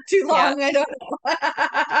too Yeah. long? I don't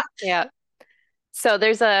know. Yeah. So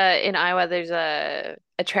in Iowa, there's a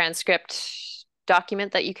transcript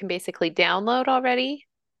document that you can basically download already.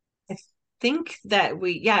 I think that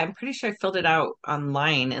yeah, I'm pretty sure I filled it out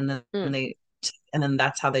online Mm, and then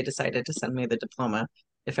that's how they decided to send me the diploma,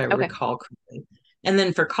 if I okay. recall correctly. And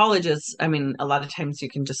then for colleges, I mean, a lot of times you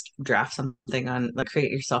can just draft something on, like,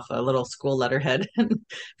 create yourself a little school letterhead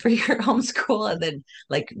for your homeschool, and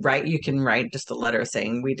then you can write just a letter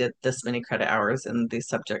saying we did this many credit hours in these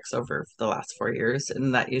subjects over the last 4 years,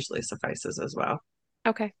 and that usually suffices as well.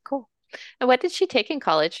 Okay, cool. And what did she take in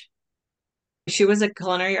college? She was a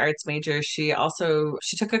culinary arts major. She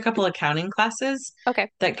took a couple accounting classes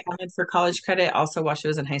Okay. that counted for college credit also while she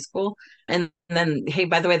was in high school. And then, hey,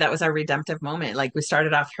 by the way, that was our redemptive moment. Like, we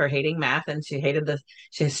started off her hating math, and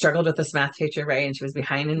she struggled with this math teacher, right? And she was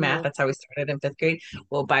behind in math. Hmm. That's how we started in fifth grade.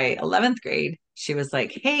 Well, by 11th grade, she was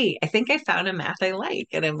like, hey, I think I found a math I like.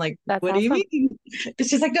 And I'm like, That's what do you awesome. mean? And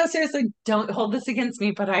she's like, no, seriously, don't hold this against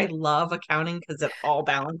me, but I love accounting because it all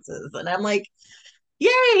balances. And I'm like,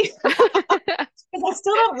 yay. Because I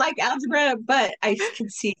still don't like algebra, but I can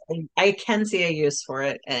see a use for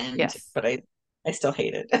it, and Yes. but I still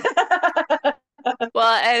hate it.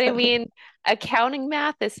 Well, and I mean, accounting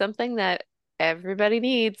math is something that everybody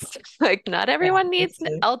needs. Like, not Yeah, everyone needs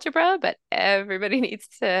it's algebra, but everybody needs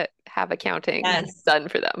to have accounting yes, done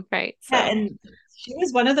for them, right? yeah, So, and she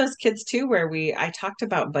was one of those kids too, where I talked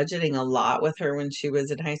about budgeting a lot with her when she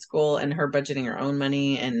was in high school, and her budgeting her own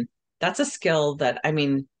money, and that's a skill that, I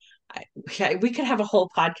mean, yeah, we could have a whole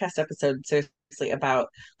podcast episode seriously about,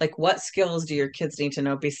 like, what skills do your kids need to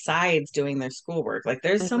know besides doing their schoolwork? Like,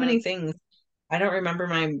 there's so mhm, many things. I don't remember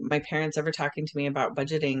my parents ever talking to me about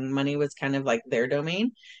budgeting. Money was kind of like their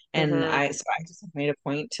domain. And mhm. I just made a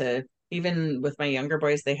point to, even with my younger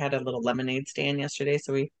boys, they had a little lemonade stand yesterday.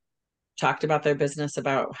 So we talked about their business,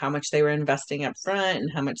 about how much they were investing up front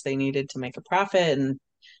and how much they needed to make a profit. And,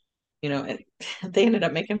 it, they ended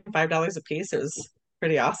up making $5 a piece. It was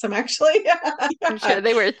pretty awesome, actually. I'm sure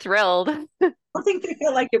they were thrilled. I think they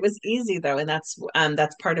feel like it was easy though, and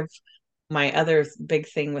that's part of my other big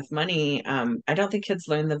thing with money. I don't think kids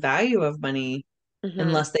learn the value of money Hmm.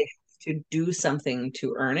 unless they have to do something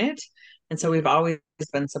to earn it. And so we've Hmm. always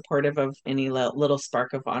been supportive of any little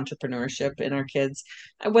spark of entrepreneurship in our kids,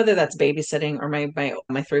 whether that's babysitting or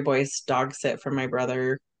my three boys dog sit for my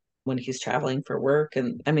brother when he's traveling for work,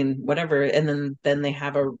 and I mean whatever. And then they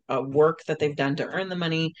have a work that they've done to earn the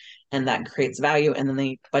money, and that creates value, and then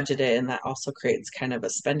they budget it, and that also creates kind of a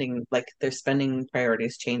spending, like their spending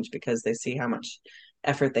priorities change because they see how much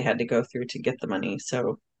effort they had to go through to get the money.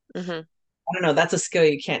 So Hmm. I don't know. That's a skill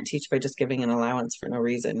you can't teach by just giving an allowance for no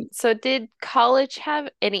reason. So, did college have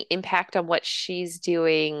any impact on what she's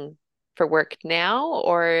doing for work now,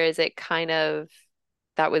 or is it kind of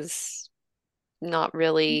that was not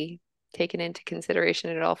really taken into consideration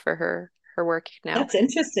at all for her work now? That's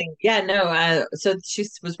interesting. Yeah, no. So she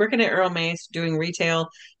was working at Earl Mace doing retail.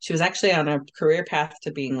 She was actually on a career path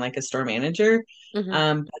to being like a store manager. Hmm.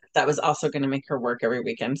 But that was also going to make her work every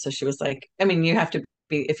weekend. So she was like, I mean, you have to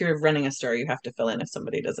be, if you're running a store, you have to fill in if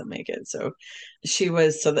somebody doesn't make it. So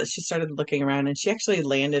so that she started looking around, and she actually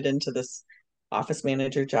landed into this office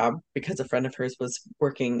manager job because a friend of hers was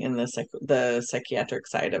working in the psychiatric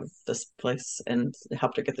side of this place and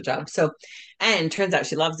helped her get the job. So, and turns out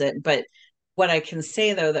she loves it. But what I can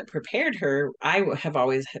say though that prepared her, I have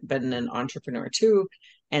always been an entrepreneur too.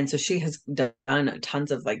 And so she has done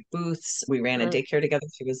tons of like booths. We ran a Mm, daycare together.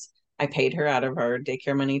 I paid her out of our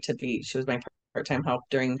daycare money she was my part-time help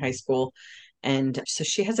during high school. And so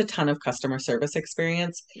she has a ton of customer service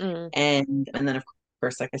experience. mm, And then of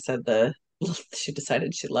course, like I said, she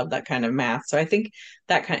decided she loved that kind of math. So I think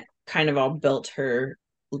that kind of all built her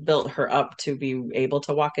up to be able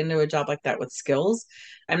to walk into a job like that with skills.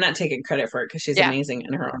 I'm not taking credit for it because she's Yeah. amazing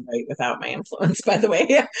in her own right without my influence, by the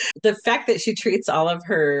way. The fact that she treats all of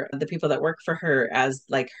the people that work for her as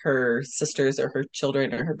like her sisters or her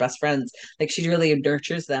children or her best friends, like she really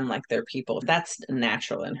nurtures them like they're people. That's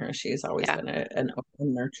natural in her. She's always Yeah. been an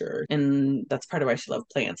open nurturer. And that's part of why she loved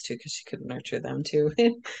plants too, because she could nurture them too.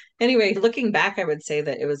 Anyway, looking back, I would say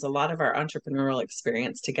that it was a lot of our entrepreneurial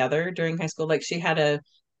experience together during high school. Like she had a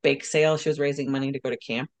bake sale. She was raising money to go to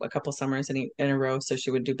camp a couple summers in a row. So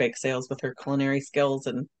she would do bake sales with her culinary skills.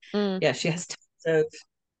 And Mm. yeah, she has tons of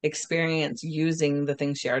experience using the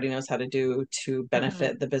things she already knows how to do to Hmm.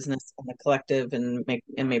 benefit the business and the collective and make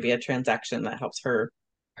and maybe a transaction that helps her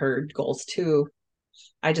goals too.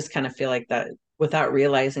 I just kind of feel like that without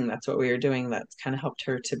realizing that's what we were doing, that's kind of helped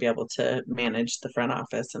her to be able to manage the front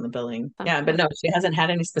office and the billing. Yeah, but Uh-huh. no, she hasn't had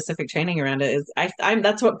any specific training around it. Is I'm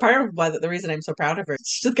that's what part of why the reason I'm so proud of her.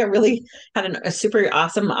 She just got really had a super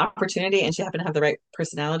awesome opportunity, and she happened to have the right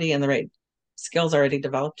personality and the right skills already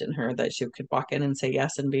developed in her that she could walk in and say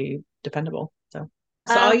yes and be dependable. So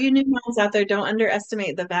all Um, you new moms out there, don't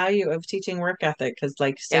underestimate the value of teaching work ethic because,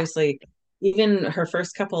 like, yeah. seriously, even her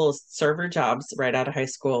first couple server jobs right out of high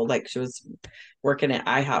school, like she was working at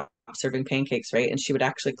IHOP serving pancakes, right? And she would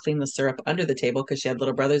actually clean the syrup under the table because she had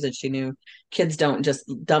little brothers and she knew kids don't just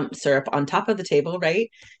dump syrup on top of the table, right?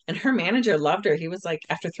 And her manager loved her. He was like,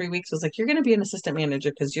 after 3 weeks, was like, "You're going to be an assistant manager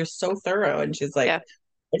because you're so thorough." And she's like, Yeah.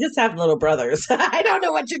 "I just have little brothers. I don't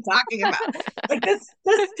know what you're talking about. Like this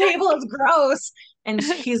table is gross." And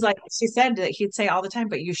he's like, she said that he'd say all the time,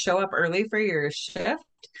 "But you show up early for your shift.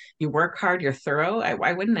 You work hard. You're thorough.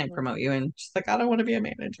 Why wouldn't I Mhm. promote you?" And she's like, "I don't want to be a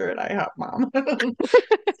manager at IHOP, mom."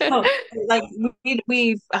 So like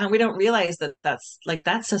we don't realize that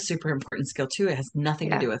that's a super important skill too. It has nothing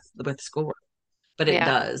to Yeah. do with schoolwork, but it Yeah.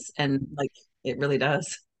 does, and like it really does.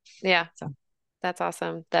 Yeah. So That's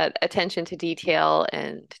awesome. That attention to detail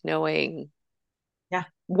and knowing yeah.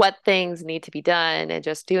 what things need to be done and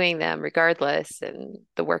just doing them regardless and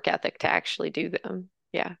the work ethic to actually do them.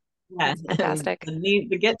 Yeah. Yeah, That's and fantastic.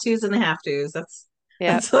 the get tos and the have tos.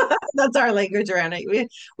 Yeah. That's that's our language around it.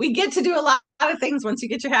 We get to do a lot of things once you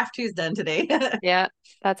get your have tos done today. Yeah.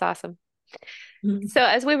 That's awesome. So,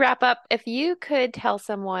 as we wrap up, if you could tell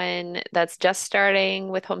someone that's just starting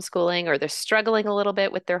with homeschooling or they're struggling a little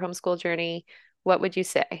bit with their homeschool journey, what would you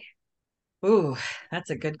say? Ooh, that's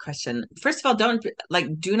a good question. First of all,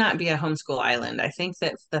 do not be a homeschool island. I think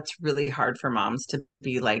that that's really hard for moms to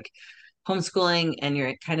be like homeschooling and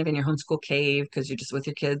you're kind of in your homeschool cave because you're just with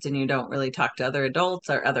your kids and you don't really talk to other adults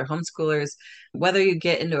or other homeschoolers. Whether you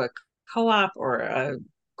get into a co-op or a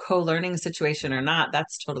co-learning situation or not,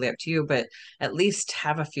 that's totally up to you, but at least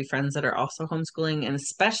have a few friends that are also homeschooling, and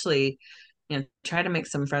especially try to make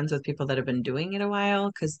some friends with people that have been doing it a while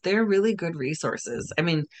because they're really good resources. I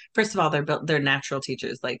mean, first of all, they're natural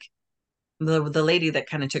teachers. Like the lady that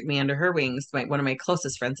kind of took me under her wings, one of my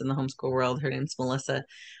closest friends in the homeschool world, her name's Melissa.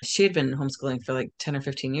 She had been homeschooling for like 10 or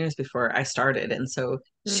 15 years before I started. And so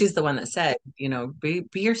Mm. she's the one that said, be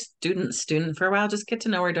your student for a while, just get to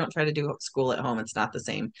know her. Don't try to do school at home. It's not the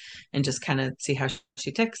same. And just kind of see how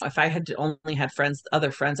she ticks. If I had only had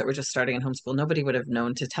other friends that were just starting in homeschool, nobody would have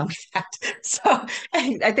known to tell me that. So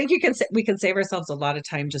I think we can save ourselves a lot of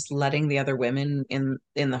time just letting the other women in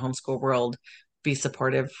the homeschool world be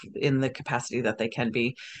supportive in the capacity that they can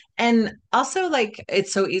be. And also, like,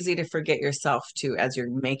 it's so easy to forget yourself too as you're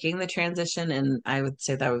making the transition. And I would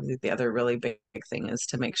say that would be the other really big thing is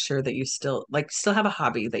to make sure that you still have a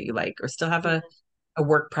hobby that you like or still have a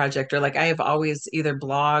work project, or like I have always either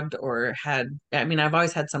blogged or I've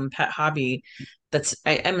always had some pet hobby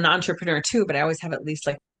I'm an entrepreneur too, but I always have at least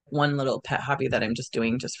like one little pet hobby that I'm just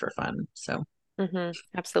doing just for fun. So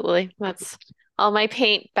Absolutely. That's all my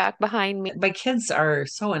paint back behind me. my kids are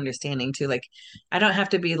so understanding too. Like, I don't have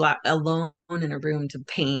to be alone in a room to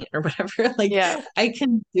paint or whatever. Like, Yeah. I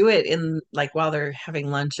can do it in like while they're having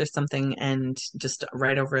lunch or something, and just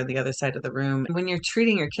right over the other side of the room. When you're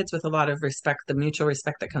treating your kids with a lot of respect, the mutual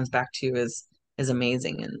respect that comes back to you is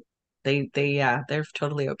amazing, and they're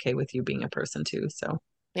totally okay with you being a person too. So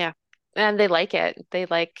Yeah. And they like it.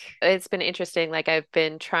 It's been interesting. Like I've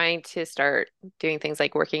been trying to start doing things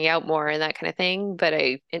like working out more and that kind of thing, but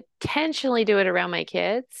I intentionally do it around my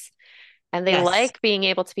kids and they yes, like being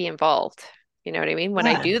able to be involved. You know what I mean? When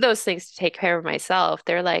I yeah. do those things to take care of myself,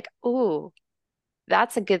 they're like, "Ooh,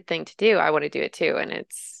 that's a good thing to do. I want to do it too." And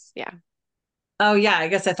yeah. Oh yeah, I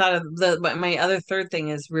guess I thought of my other third thing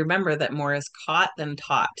is remember that more is caught than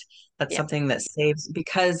taught. That's Yeah. something that saves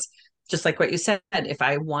because just like what you said, if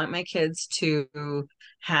I want my kids to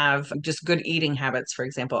have just good eating habits, for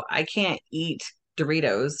example, I can't eat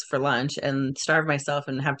Doritos for lunch and starve myself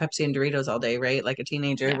and have Pepsi and Doritos all day, right? Like a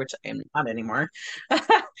teenager, Yeah. which I am not anymore.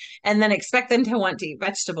 And then expect them to want to eat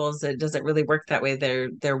vegetables. It doesn't really work that way.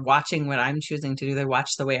 They're watching what I'm choosing to do. They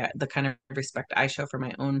watch the kind of respect I show for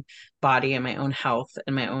my own body and my own health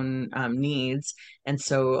and my own needs. And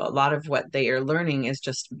so a lot of what they are learning is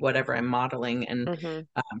just whatever I'm modeling. And Mm-hmm.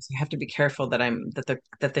 so you have to be careful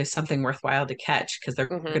that there's something worthwhile to catch, because they're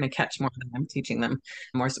Mm-hmm. going to catch more than I'm teaching them.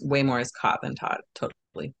 Way more is caught than taught.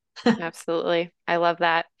 Totally. Absolutely. I love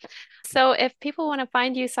that. So if people want to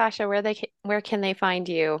find you, Sasha, where can they find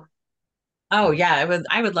you? Oh yeah,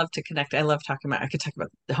 I would love to connect. I could talk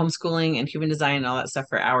about the homeschooling and human design and all that stuff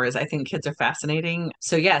for hours. I think kids are fascinating.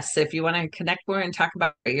 So yes, if you want to connect more and talk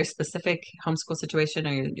about your specific homeschool situation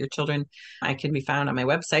or your children, I can be found on my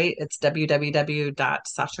website. It's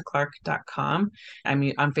www.sashyaclark.com.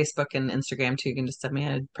 I'm on Facebook and Instagram too. You can just send me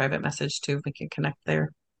a private message too. We can connect there.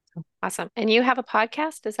 Awesome. And you have a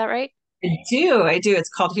podcast, is that right? I do. It's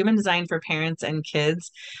called Human Design for Parents and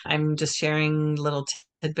Kids. I'm just sharing little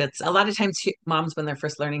tidbits. A lot of times, moms, when they're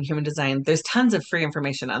first learning human design, there's tons of free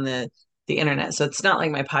information on the internet. So it's not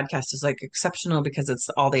like my podcast is like exceptional because it's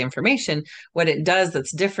all the information. What it does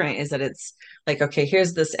that's different is that it's like, okay,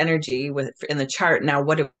 here's this energy with in the chart. Now,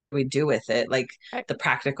 what do we do with it? Like Right. the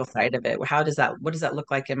practical side of it. What does that look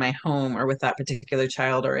like in my home or with that particular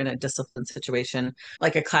child or in a discipline situation?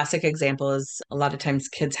 Like a classic example is a lot of times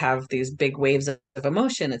kids have these big waves of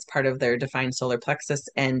emotion. It's part of their defined solar plexus.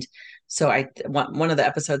 And so one of the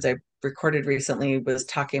episodes I recorded recently was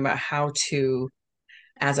talking about how to,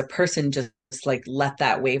 as a person, just like let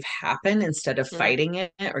that wave happen instead of Mm, fighting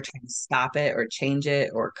it or trying to stop it or change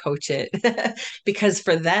it or coach it. Because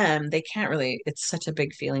for them, they can't really, it's such a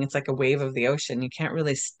big feeling. It's like a wave of the ocean. You can't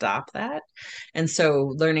really stop that. And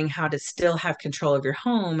so learning how to still have control of your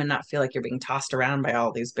home and not feel like you're being tossed around by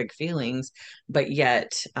all these big feelings, but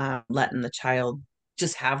yet letting the child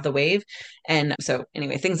just have the wave. And so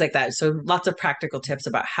anyway, things like that. So lots of practical tips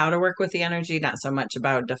about how to work with the energy, not so much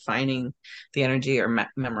about defining the energy or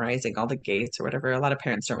memorizing all the gates or whatever. A lot of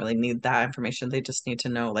parents don't really need that information. They just need to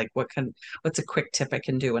know like what's a quick tip I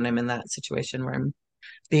can do when I'm in that situation where I'm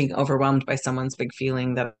being overwhelmed by someone's big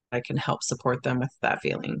feeling, that I can help support them with that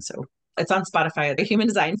feeling. So it's on Spotify, The Human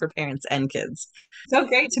Design for Parents and Kids. So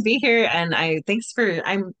great to be here. And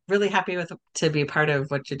I'm really happy to be part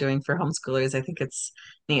of what you're doing for homeschoolers. I think it's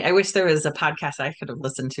neat. I wish there was a podcast I could have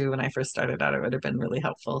listened to when I first started out. It would have been really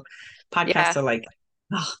helpful. yeah. Podcasts are like,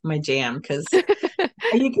 oh, my jam, because you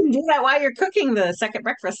can do that while you're cooking the second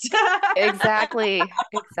breakfast. Exactly.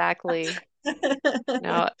 Exactly.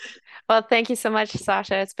 No. Well, thank you so much,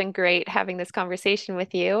 Sasha. It's been great having this conversation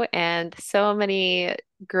with you and so many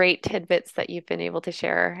great tidbits that you've been able to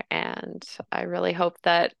share. And I really hope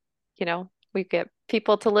that, we get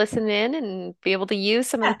people to listen in and be able to use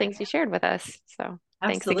some of the Yeah, things you shared with us. So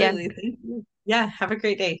thanks again. absolutely. Thank you. Yeah, have a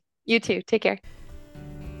great day. You too. Take care.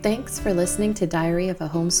 Thanks for listening to Diary of a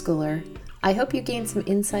Homeschooler. I hope you gained some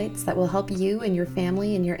insights that will help you and your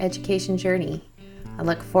family in your education journey. I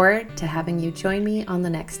look forward to having you join me on the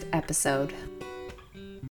next episode.